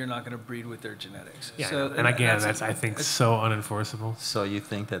states that you're not going to breed with their genetics. Yeah, so, and again, that's I think so unenforceable. So you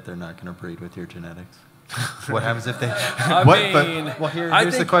think that they're not going to breed with your genetics? What happens if they?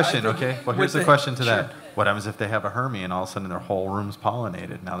 Here's the question. Okay. Well, here's the question to that. What happens if they have a Hermie and all of a sudden their whole room's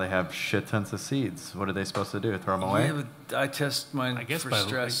pollinated? Now they have shit tons of seeds. What are they supposed to do? Throw them away? Yeah, but I test mine for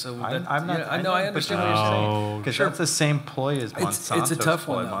stress. So I understand what you're saying. Because that's the same ploy as Monsanto. It's a tough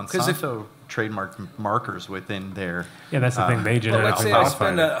one, though. Monsanto trademarked markers within their. Yeah, that's the thing. They genetically modified. Let's say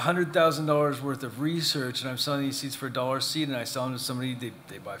I spend $100,000 worth of research and I'm selling these seeds for $1 seed, and I sell them to somebody.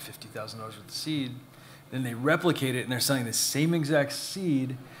 They buy $50,000 worth of seed. Then they replicate it, and they're selling the same exact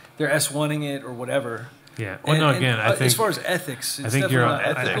seed. They're S1ing it or whatever. Yeah. Well, I think as far as ethics, I think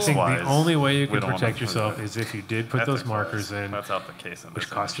the only way you can protect yourself is if you did put those markers in. That's not the case, which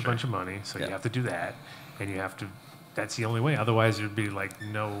costs you a bunch of money. So you have to do that, and you have to. That's the only way. Otherwise, there'd be like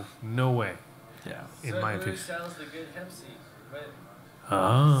no way. Yeah. In my opinion. Who sells the good hemp seed?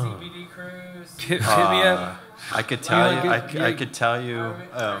 CBD crews. Hit me up. I could tell you. I could tell you.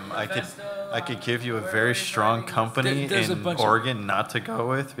 I could give you a very strong company in Oregon not to go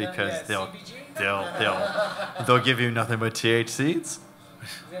with because they'll give you nothing but THSeeds.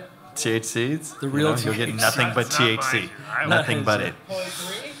 THSeeds. The real. You'll get nothing but THC. Nothing but it.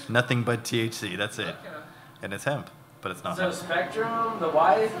 Nothing but THC. That's it. And it's hemp. But it's not. So Spectrum, the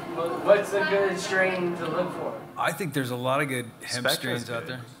wife, what's a good strain to look for? I think there's a lot of good hemp strains out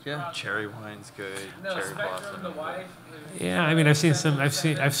there. Yeah. Cherry wine's good. No, Cherry Spectrum, blossom. the wife. Yeah, I mean, I've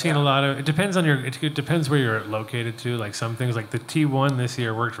seen a lot of. It depends on it depends where you're located too. Like some things, like the T1 this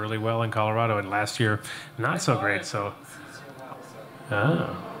year worked really well in Colorado, and last year not so great. So.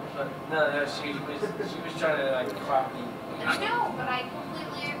 No, she was trying to like copy. No, but I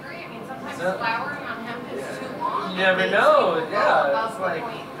completely agree. I mean, sometimes flowering on hemp is too long. You never know. Yeah, it's like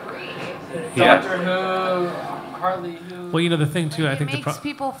Doctor Who. Harley, Well, the thing too, I think it makes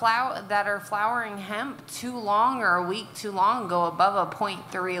people that are flowering hemp too long or a week too long go above a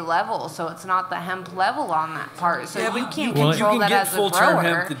 0.3 level, so it's not the hemp level on that part. So you can't control that as a grower. You can get full-term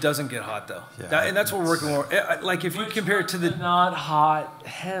hemp that doesn't get hot though, and that's what we're working with. Like if you compare it to the not hot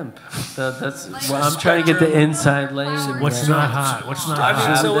hemp, that's I'm trying to get the inside lane. What's not hot? What's not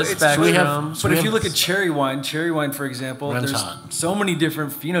hot? But if you look at cherry wine, for example, there's so many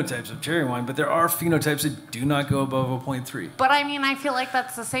different phenotypes of cherry wine, but there are phenotypes that do not go above a 0.3. But I mean, I feel like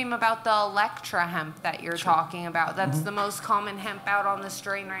that's the same about the Electra hemp that you're talking about. That's the most common hemp out on the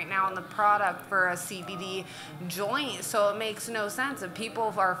strain right now in the product for a CBD joint. So it makes no sense. If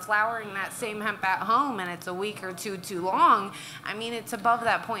people are flowering that same hemp at home and it's a week or two too long, I mean, it's above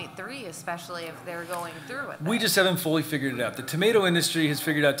that 0.3, especially if they're going through it. We just haven't fully figured it out. The tomato industry has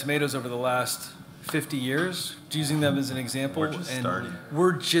figured out tomatoes over the last 50 years, using them as an example,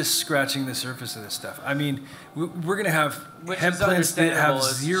 we're just scratching the surface of this stuff. I mean, we're going to have hemp plants that have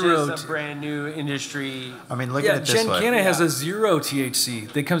zero. It's just a brand new industry. I mean, look at it this way. Gencana has a 0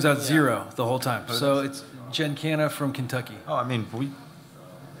 THC that comes out 0 the whole time. So it's Gencana from Kentucky. Oh, I mean,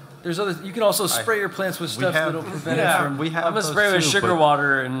 there's other. You can also spray your plants with stuff that'll prevent it from. I'm gonna spray with sugar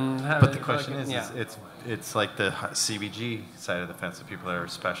water and. But the question is, it's like the CBG side of the fence of people that are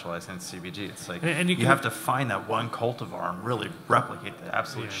specialized in CBG. It's like you have to find that one cultivar and really replicate the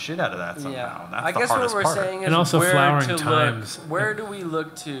absolute shit out of that somehow. Yeah. And that's I guess the hardest what we're part. saying is and also where flowering to times. Where do we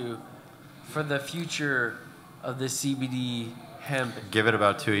look to for the future of the CBD hemp? Give it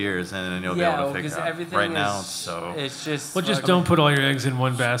about 2 years and then you'll be able to figure out. Everything right now, so it's just. Well, just don't put all your eggs in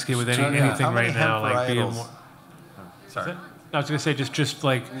one basket with anything right now. Like being. Sorry. I was gonna say just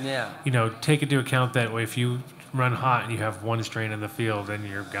like take into account that if you run hot and you have one strain in the field, then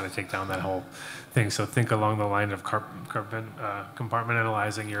you're got to take down that whole thing. So think along the line of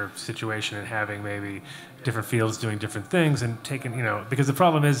compartmentalizing your situation and having maybe different fields doing different things and taking, because the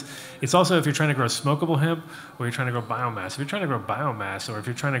problem is it's also if you're trying to grow smokable hemp or you're trying to grow biomass. If you're trying to grow biomass or if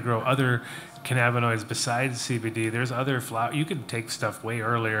you're trying to grow other cannabinoids besides CBD, there's other you can take stuff way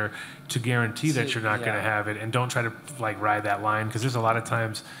earlier to guarantee that you're not going to have it, and don't try to like ride that line, because there's a lot of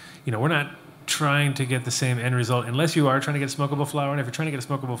times, we're not trying to get the same end result unless you are trying to get smokable flower. And if you're trying to get a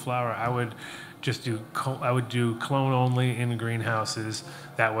smokable flower, I would just do clone only in greenhouses.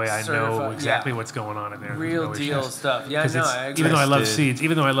 That way I know exactly what's going on in there. Real deal stuff. Yeah, no, I agree. Even though I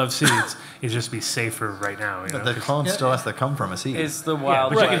love seeds, it's just be safer right now. But the clone still has to come from a seed. It's the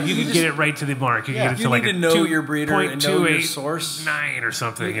wild. But you can get it right to the mark. You can get it to like need to know your breeder and know your source. 9 or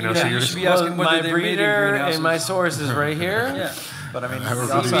something. So you should be asking whether my breeder and my source is right here. Yeah. But I mean,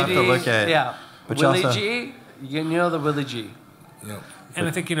 you also have to look at but Willie G. You know the Willie G. Yeah. And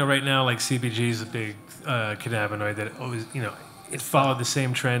I think right now, like CBG is a big cannabinoid that always it followed the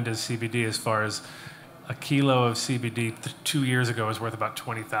same trend as CBD as far as a kilo of CBD 2 years ago was worth about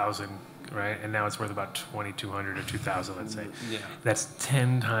 20,000, right? And now it's worth about 2,200 or 2,000, let's say. Yeah. That's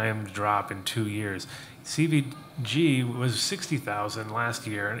 10 times drop in 2 years. CBG was 60,000 last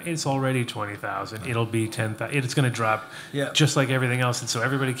year, and it's already 20,000. It'll be 10,000. It's going to drop, just like everything else. And so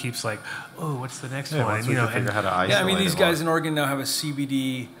everybody keeps like, "Oh, what's the next one?" And, figure how to isolate I mean, these guys in Oregon now have a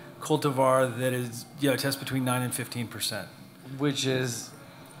CBD cultivar that is tests between 9 and 15%. Which is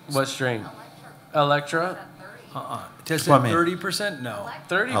what strain? Electra. It tests at 30%. No,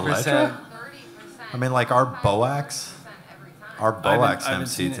 30%. I mean, like our Boax. Our Boax hemp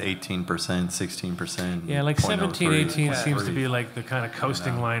seeds 18%, 16%. Yeah, like 17, 18 seems to be like the kind of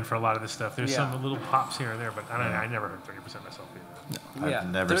coasting line for a lot of this stuff. There's some little pops here and there, but I never heard 30% myself either. I've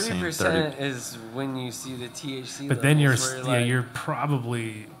never seen 30% is when you see the THC. But then you're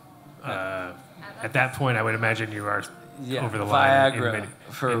probably at that point. I would imagine you are over the line. Viagra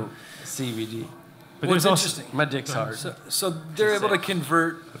for CBD. But it's interesting. My dick's hard. So they're able to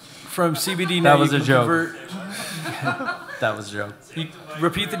convert from CBD. That was a joke. That was a joke.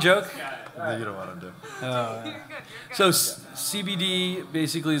 Repeat the joke. You don't want to do. So CBD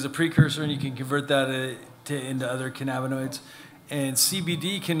basically is a precursor, and you can convert that into other cannabinoids. And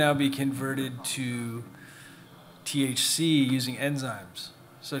CBD can now be converted to THC using enzymes.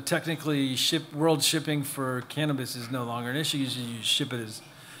 So technically, world shipping for cannabis is no longer an issue. You ship it as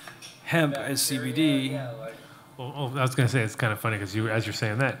hemp as CBD. Well, I was going to say it's kind of funny because as you're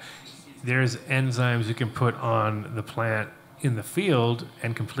saying that, there's enzymes you can put on the plant in the field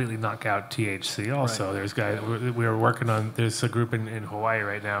and completely knock out THC also. Right. There's guys, we are working on, there's a group in Hawaii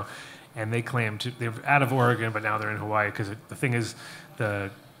right now, and they claim they're out of Oregon, but now they're in Hawaii because the thing is,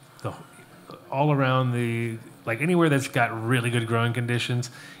 the all around like anywhere that's got really good growing conditions,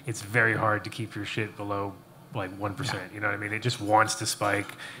 it's very hard to keep your shit below like 1%. You know what I mean? It just wants to spike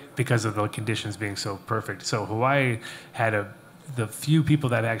because of the conditions being so perfect. So Hawaii had the few people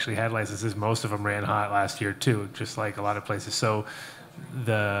that actually had licenses, most of them ran hot last year too, just like a lot of places. So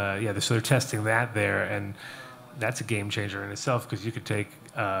so they're testing that there, and that's a game changer in itself, because you could take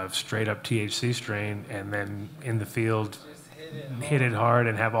a straight up THC strain and then in the field hit it hard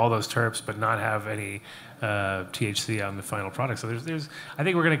and have all those terps, but not have any THC on the final product. So there's I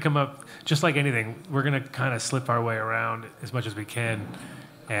think we're going to come up, just like anything, we're going to kind of slip our way around as much as we can.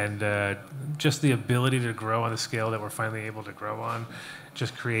 And just the ability to grow on the scale that we're finally able to grow on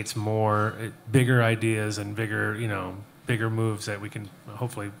just creates bigger ideas and bigger moves that we can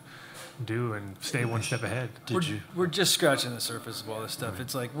hopefully do and stay one step ahead. We're just scratching the surface of all this stuff.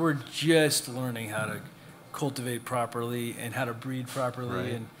 It's like we're just learning how to cultivate properly and how to breed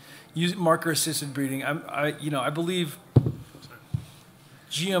properly and use marker-assisted breeding. I believe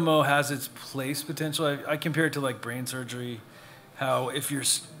GMO has its place potential. I compare it to like brain surgery. How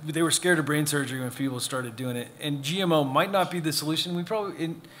they were scared of brain surgery when people started doing it, and GMO might not be the solution.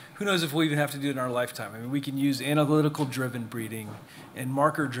 Who knows if we'll even have to do it in our lifetime. I mean, we can use analytical-driven breeding and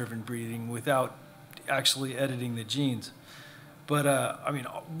marker-driven breeding without actually editing the genes. But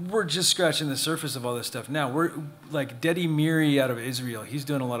we're just scratching the surface of all this stuff now. We're like Dedi Miri out of Israel. He's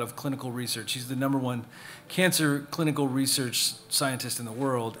doing a lot of clinical research. He's the #1 cancer clinical research scientist in the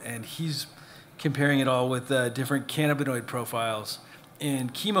world, and he's comparing it all with different cannabinoid profiles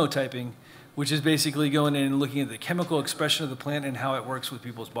and chemotyping, which is basically going in and looking at the chemical expression of the plant and how it works with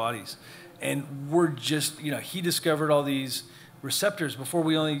people's bodies. And we're just, he discovered all these receptors. Before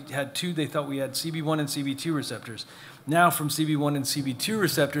we only had 2, they thought we had CB1 and CB2 receptors. Now from CB1 and CB2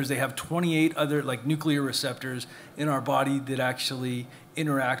 receptors, they have 28 other like nuclear receptors in our body that actually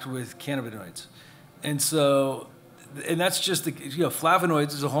interact with cannabinoids. And that's just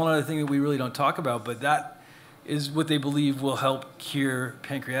flavonoids is a whole other thing that we really don't talk about, but that is what they believe will help cure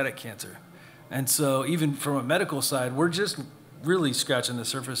pancreatic cancer. And so even from a medical side, we're just really scratching the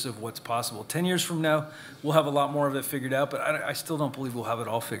surface of what's possible. 10 years from now, we'll have a lot more of it figured out, but I still don't believe we'll have it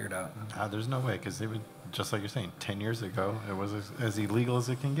all figured out. There's no way, because just like you're saying, 10 years ago, it was as illegal as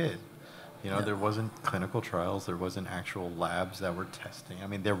it can get. There wasn't clinical trials, there wasn't actual labs that were testing. I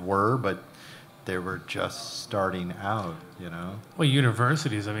mean, there were, but they were just starting out, Well,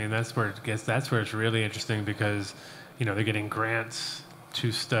 universities, that's where it's really interesting, because, they're getting grants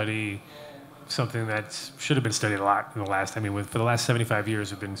to study something that should have been studied a lot in the last, for the last 75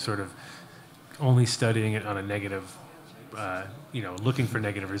 years, we've been sort of only studying it on a negative, looking for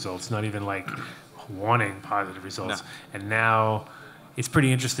negative results, not even like wanting positive results. No. And now it's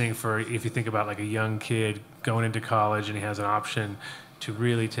pretty interesting if you think about like a young kid going into college and he has an option to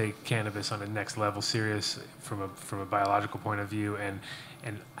really take cannabis on a next level serious from a biological point of view, and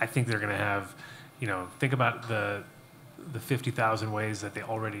I think they're going to have, think about the 50,000 ways that they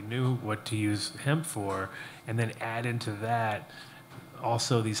already knew what to use hemp for, and then add into that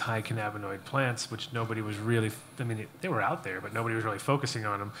also these high cannabinoid plants, which nobody was really, they were out there, but nobody was really focusing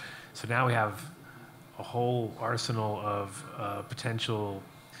on them. So now we have a whole arsenal of potential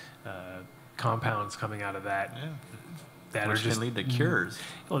compounds coming out of that. Yeah. That which can lead to cures.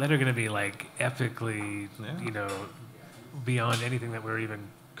 Well, that are going to be like epically, beyond anything that we're even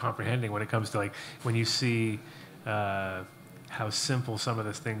comprehending when it comes to like when you see how simple some of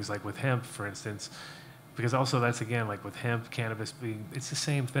the things like with hemp, for instance, because also that's again like with hemp, cannabis it's the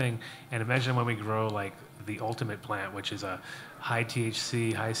same thing. And imagine when we grow like the ultimate plant, which is a high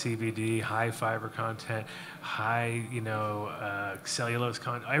THC, high CBD, high fiber content, high cellulose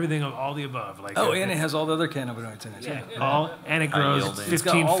content, everything of all the above. Like and it has all the other cannabinoids in it. Yeah, and it grows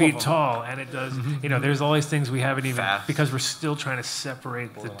 15 feet tall, and it does. There's all these things we haven't even because we're still trying to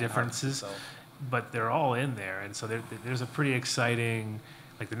separate the differences, but they're all in there, and so there's a pretty exciting.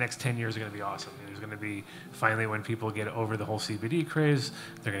 Like the next 10 years are going to be awesome. There's going to be finally when people get over the whole CBD craze,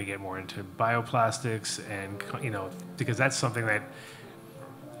 they're going to get more into bioplastics, and because that's something that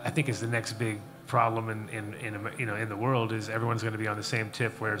I think is the next big problem in the world is everyone's going to be on the same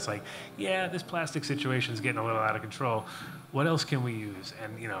tip where it's like, yeah, this plastic situation is getting a little out of control. What else can we use?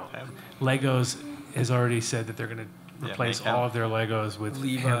 And Legos has already said that they're going to replace all of their Legos with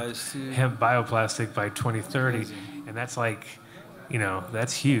hemp bioplastic by 2030, crazy. And that's like.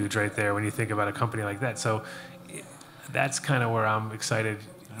 That's huge right there when you think about a company like that. So that's kind of where I'm excited,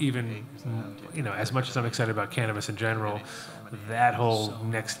 even, as much as I'm excited about cannabis in general, that whole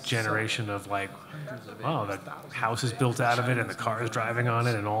next generation of like, oh, the house is built out of it and the car is driving on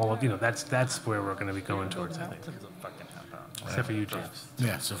it and all of, that's where we're going to be going towards, I think. Except for you, James.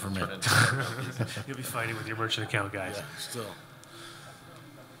 Yeah, so for me. You'll be fighting with your merchant account guys. Yeah, still.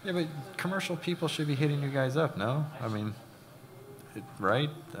 Yeah, but commercial people should be hitting you guys up, no? I mean, right?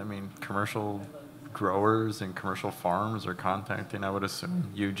 I mean, commercial growers and commercial farms are contacting, I would assume,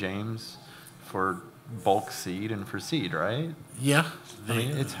 you, James, for bulk seed and for seed, right? Yeah, I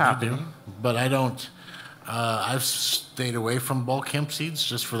mean, it's happening. do, but I don't. I've stayed away from bulk hemp seeds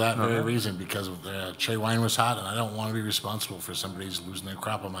just for that very reason, because the cherry wine was hot, and I don't want to be responsible for somebody's losing their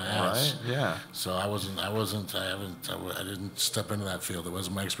crop on my ass. Right, yeah. So I didn't step into that field. It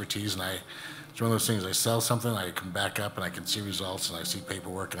wasn't my expertise, and it's one of those things. I sell something, I come back up, and I can see results, and I see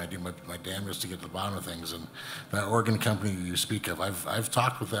paperwork, and I do my damnedest to get to the bottom of things. And that Oregon company you speak of, I've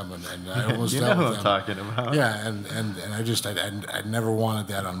talked with them, and I almost you dealt know with who them. I'm talking about. Yeah, and I never wanted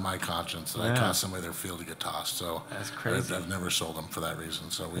that on my conscience, that I cost somebody their field to get tossed. So that's crazy. I've never sold them for that reason.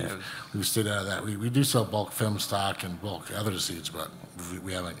 So we've stayed out of that. We do sell bulk film stock and bulk other seeds, but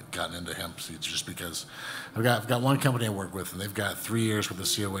we haven't gotten into hemp seeds just because I've got one company I work with, and they've got 3 years with the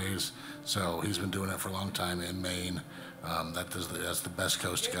COAs. So he's been doing it for a long time in Maine. That's the Best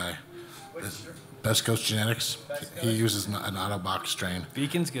Coast guy. Best Coast Genetics. He uses an Autobox strain.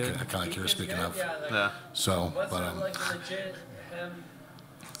 Beacon's good. Kind of curious, speaking of. Yeah. So, What's but like a legit hemp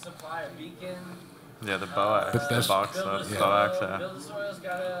supplier? Beacon. Yeah, the box, But that's- box, Build the box, Soil. Build the Soil's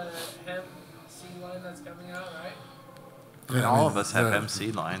got a hemp seed line that's coming out, right? I mean, all of us have hemp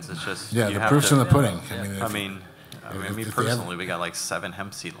seed lines. It's just Yeah, you the have proof's to, in the pudding. I mean, me if they have- personally, we got like 7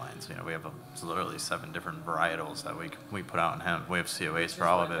 hemp seed lines. You know, we have literally 7 different varietals that we put out in hemp. We have COAs for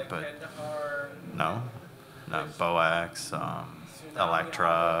all of it, but no, Boax,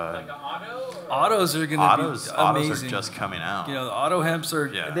 Electra. Like an auto? Autos are going to be Autos amazing. are just coming out. You know, the auto hemps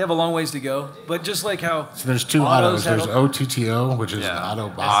they have a long ways to go. But just like how So there's two autos autos. There's have OTTO, which is an auto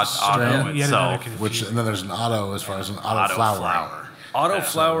box Auto strain, itself. and then there's an auto as far as an auto flower. auto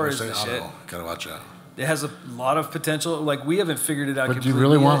flower is Say the auto, shit. Gotta watch out. It has a lot of potential. Like, we haven't figured it out But do you completely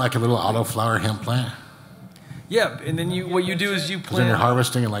really want yet. like a little auto flower hemp plant? Yeah, and then what you do is you Because then you're plant.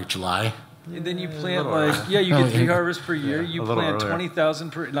 harvesting in like July. And then you plant you get 3 harvests per year. You a little plant earlier.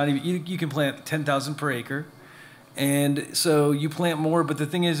 20,000 per. Not even you can plant 10,000 per acre, and so you plant more. But the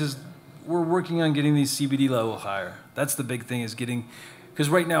thing is we're working on getting these CBD level higher. That's the big thing, is getting, because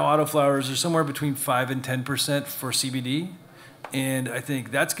right now auto flowers are somewhere between 5 and 10% for CBD, and I think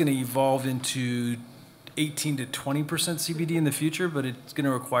that's going to evolve into 18 to 20% CBD in the future. But it's going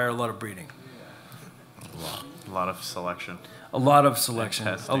to require a lot of breeding, A lot of selection. a lot of selection,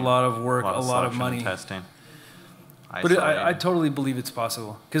 a Testing. lot of work, a lot of selection and money. testing. But I totally believe it's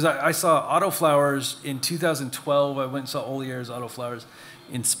possible, because I saw auto flowers in 2012. I went and saw Olier's auto flowers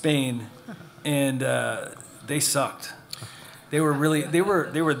in Spain, and they sucked. They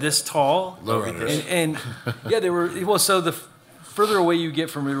were this tall, Lowriders. and yeah, they were. Well, so the further away you get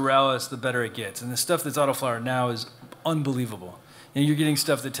from ruralis, the better it gets. And the stuff that's auto flower now is unbelievable. And you're getting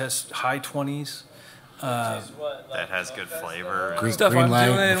stuff that tests high 20s. that has good flavor. Green, Stuff green I'm light,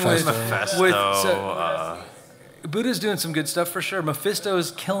 doing with- Mephisto, Buddha's doing some good stuff for sure. Mephisto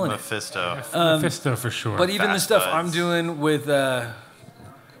is killing it. Mephisto. Mephisto for sure. But even the Fast stuff buds. I'm doing with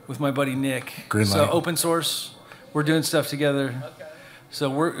my buddy Nick, Green so light. open source, we're doing stuff together. So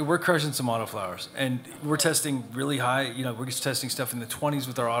we're crushing some auto flowers, and we're testing really high. You know, we're just testing stuff in the 20s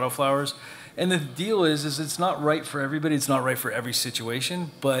with our auto flowers. And the deal is it's not right for everybody. It's not right for every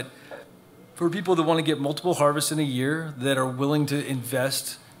situation. But for people that want to get multiple harvests in a year, that are willing to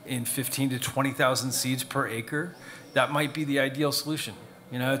invest in 15 to 20,000 seeds per acre, that might be the ideal solution.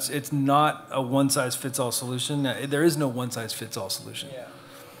 You know, it's not a one-size-fits-all solution. There is no one-size-fits-all solution. Yeah.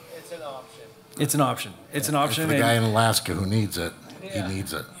 It's an option. It's an option. It's an option. For the guy in Alaska who needs it, Yeah. he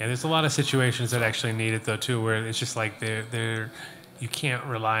needs it. Yeah, there's a lot of situations that actually need it though too, where it's just like you can't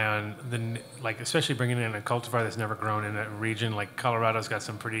rely on especially bringing in a cultivar that's never grown in a region like Colorado's got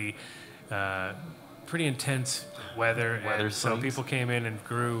some pretty intense weather and so swings. people came in and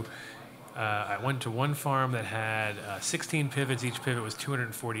grew. I went to one farm that had 16 pivots. Each pivot was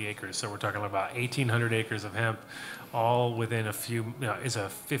 240 acres. So we're talking about 1,800 acres of hemp, all within a few. Is a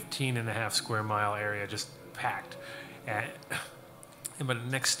 15.5 square mile area just packed. But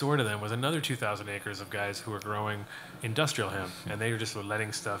next door to them was another 2,000 acres of guys who were growing industrial hemp, and they were just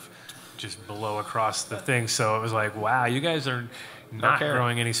letting stuff just blow across the thing. So it was like, wow, you guys are not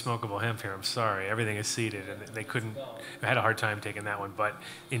growing any smokable hemp here. I'm sorry, everything is seeded, and they couldn't. I had a hard time taking that one. But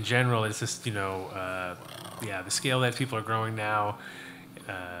in general, it's just the scale that people are growing now.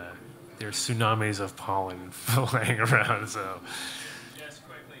 There's tsunamis of pollen flying around. So Just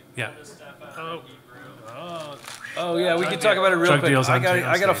quickly. yeah. Oh yeah, we can talk about it real Drug quick. deals I on got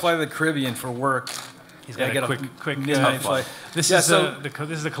to stage. fly to the Caribbean for work. He's Yeah, got I a got quick midnight flight. This Yeah, is so- this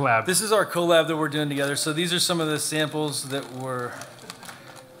is the collab. This is our collab that we're doing together. So these are some of the samples that we're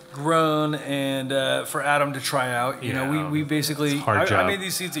grown and for Adam to try out. You know, we basically, I made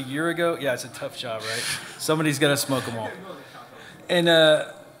these seeds a year ago. Yeah, it's a tough job, right? Somebody's got to smoke them all. And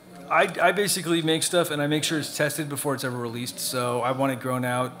I basically make stuff and I make sure it's tested before it's ever released. So I want it grown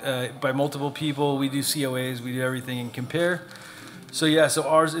out by multiple people. We do COAs, we do everything and compare. So yeah, so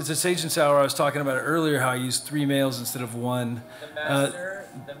ours, it's a Sage and Sour. I was talking about it earlier, how I use 3 males instead of 1.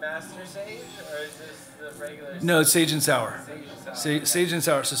 The master sage, or is this the regular? No, it's Sage and Sour. Sage and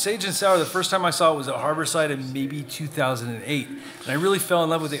Sour. So Sage and Sour, the first time I saw it was at Harborside in maybe 2008. And I really fell in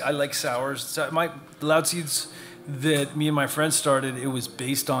love with it. I like sours. So my Loud Seeds that me and my friends started, it was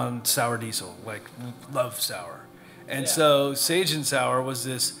based on sour diesel, like love sour. And so Sage and Sour was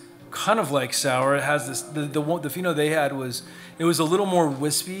this kind of like sour. It has this, the pheno they had was, it was a little more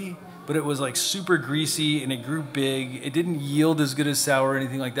wispy, but it was like super greasy and it grew big. It didn't yield as good as sour or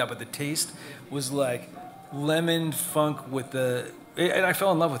anything like that, but the taste was like lemon funk with the, and I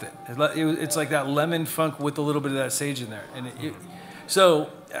fell in love with it. It's like that lemon funk with a little bit of that sage in there. And so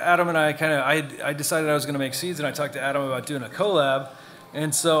Adam and I I decided I was going to make seeds, and I talked to Adam about doing a collab.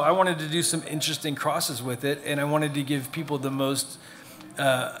 And so I wanted to do some interesting crosses with it, and I wanted to give people the most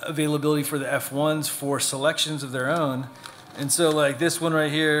availability for the F1s for selections of their own. And so like this one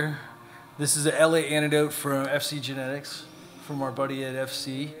right here, this is an LA antidote from FC Genetics, from our buddy at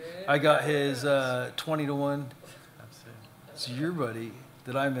FC. I got his 20-to-1. It's your buddy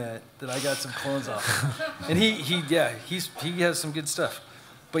that I met, that I got some clones off. And he has some good stuff.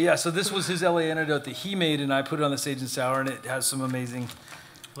 But yeah, so this was his LA antidote that he made, and I put it on the Sage and Sour, and it has some amazing.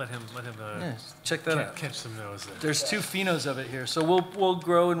 Let him check that out. Catch some nose there. There's 2 phenos of it here, so we'll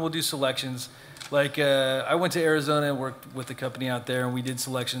grow and we'll do selections. Like I went to Arizona and worked with the company out there, and we did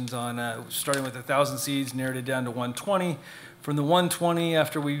selections on starting with 1,000 seeds, narrowed it down to 120. From the 120,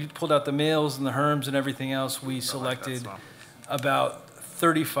 after we pulled out the males and the herms and everything else, we selected about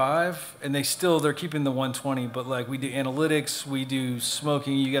 35, and they're keeping the 120, but like we do analytics, we do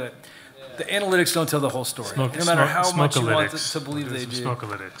smoking. The analytics don't tell the whole story. No matter how much you want to believe they do.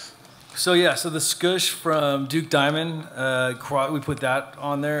 Smokalytics. So yeah, so the Skush from Duke Diamond, we put that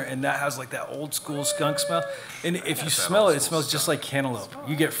on there, and that has like that old school skunk smell. And if you smell it, it smells just like cantaloupe.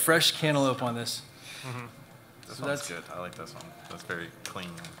 You get fresh cantaloupe on this. Mm-hmm. This one's good. I like this one. That's very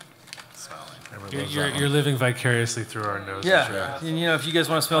clean smelling. You're living vicariously through our noses. Yeah, and you know, if you guys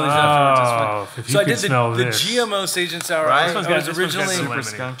want to smell these afterwards, it's fine. So I did the GMO Sage and Sour. Right? I was originally super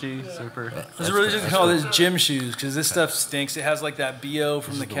skunky, super. I was originally called this gym shoes because this stuff stinks. It has like that BO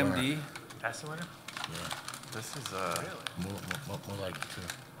from the Chem D. That's the winner? Yeah. This is more like it too.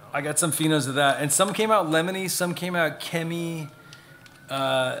 I got some phenos of that, and some came out lemony, some came out chemi.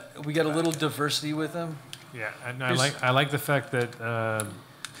 We got a little diversity with them. Yeah, and I like the fact that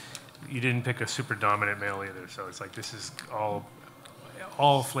you didn't pick a super dominant male either. So it's like this is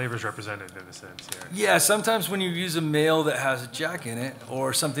all flavors represented in a sense here. Yeah, sometimes when you use a male that has a jack in it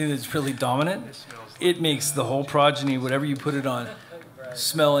or something that's really dominant, it makes the whole progeny, whatever you put it on,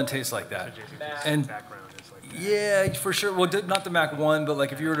 smell and taste like that. And yeah, for sure. Well, not the Mac 1, but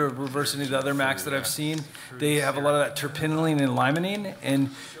like if you were to reverse any of the other Macs that I've seen, they have a lot of that terpinolene and limonene, and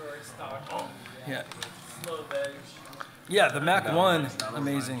yeah, the Mac 1,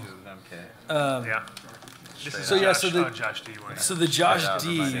 amazing. Yeah. So yeah, so the Josh D,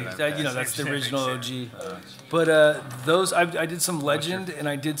 that's the original OG. But those I did some Legend and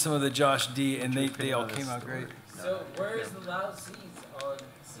I did some of the Josh D, and they all came out great. So where is the Loud Seeds on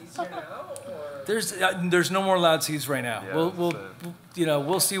Seeds Here Now? Or? There's no more Loud Seeds right now.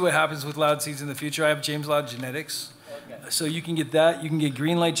 We'll see what happens with Loud Seeds in the future. I have James Loud Genetics. So you can get that. You can get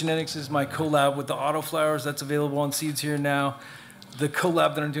Greenlight Genetics is my collab with the autoflowers. That's available on Seeds Here Now. The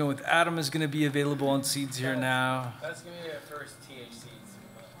collab that I'm doing with Adam is going to be available on Seeds Here Now. That's going to be your first THSeeds,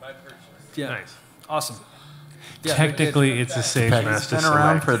 my purchase. Yeah. Nice. Awesome. Yeah, technically, it's a SageMaста. It's been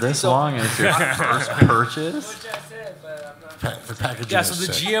around for this long, and it's your first purchase. Which I said, but I'm not. The packaging. Yeah, so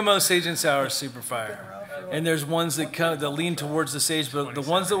the GMO Sage and Sour is super fire. And there's ones that lean towards the sage, but the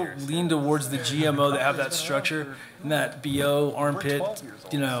ones that lean towards the GMO that have that structure and that BO, armpit,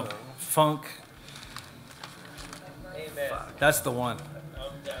 funk, that's the one.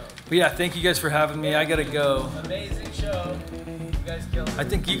 But yeah, thank you guys for having me. I gotta go. Amazing show. You guys killed it. I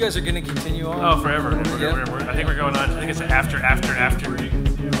think you guys are gonna continue on. Oh, forever. I think we're going on. I think it's an after.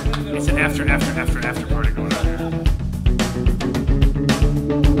 It's an after party.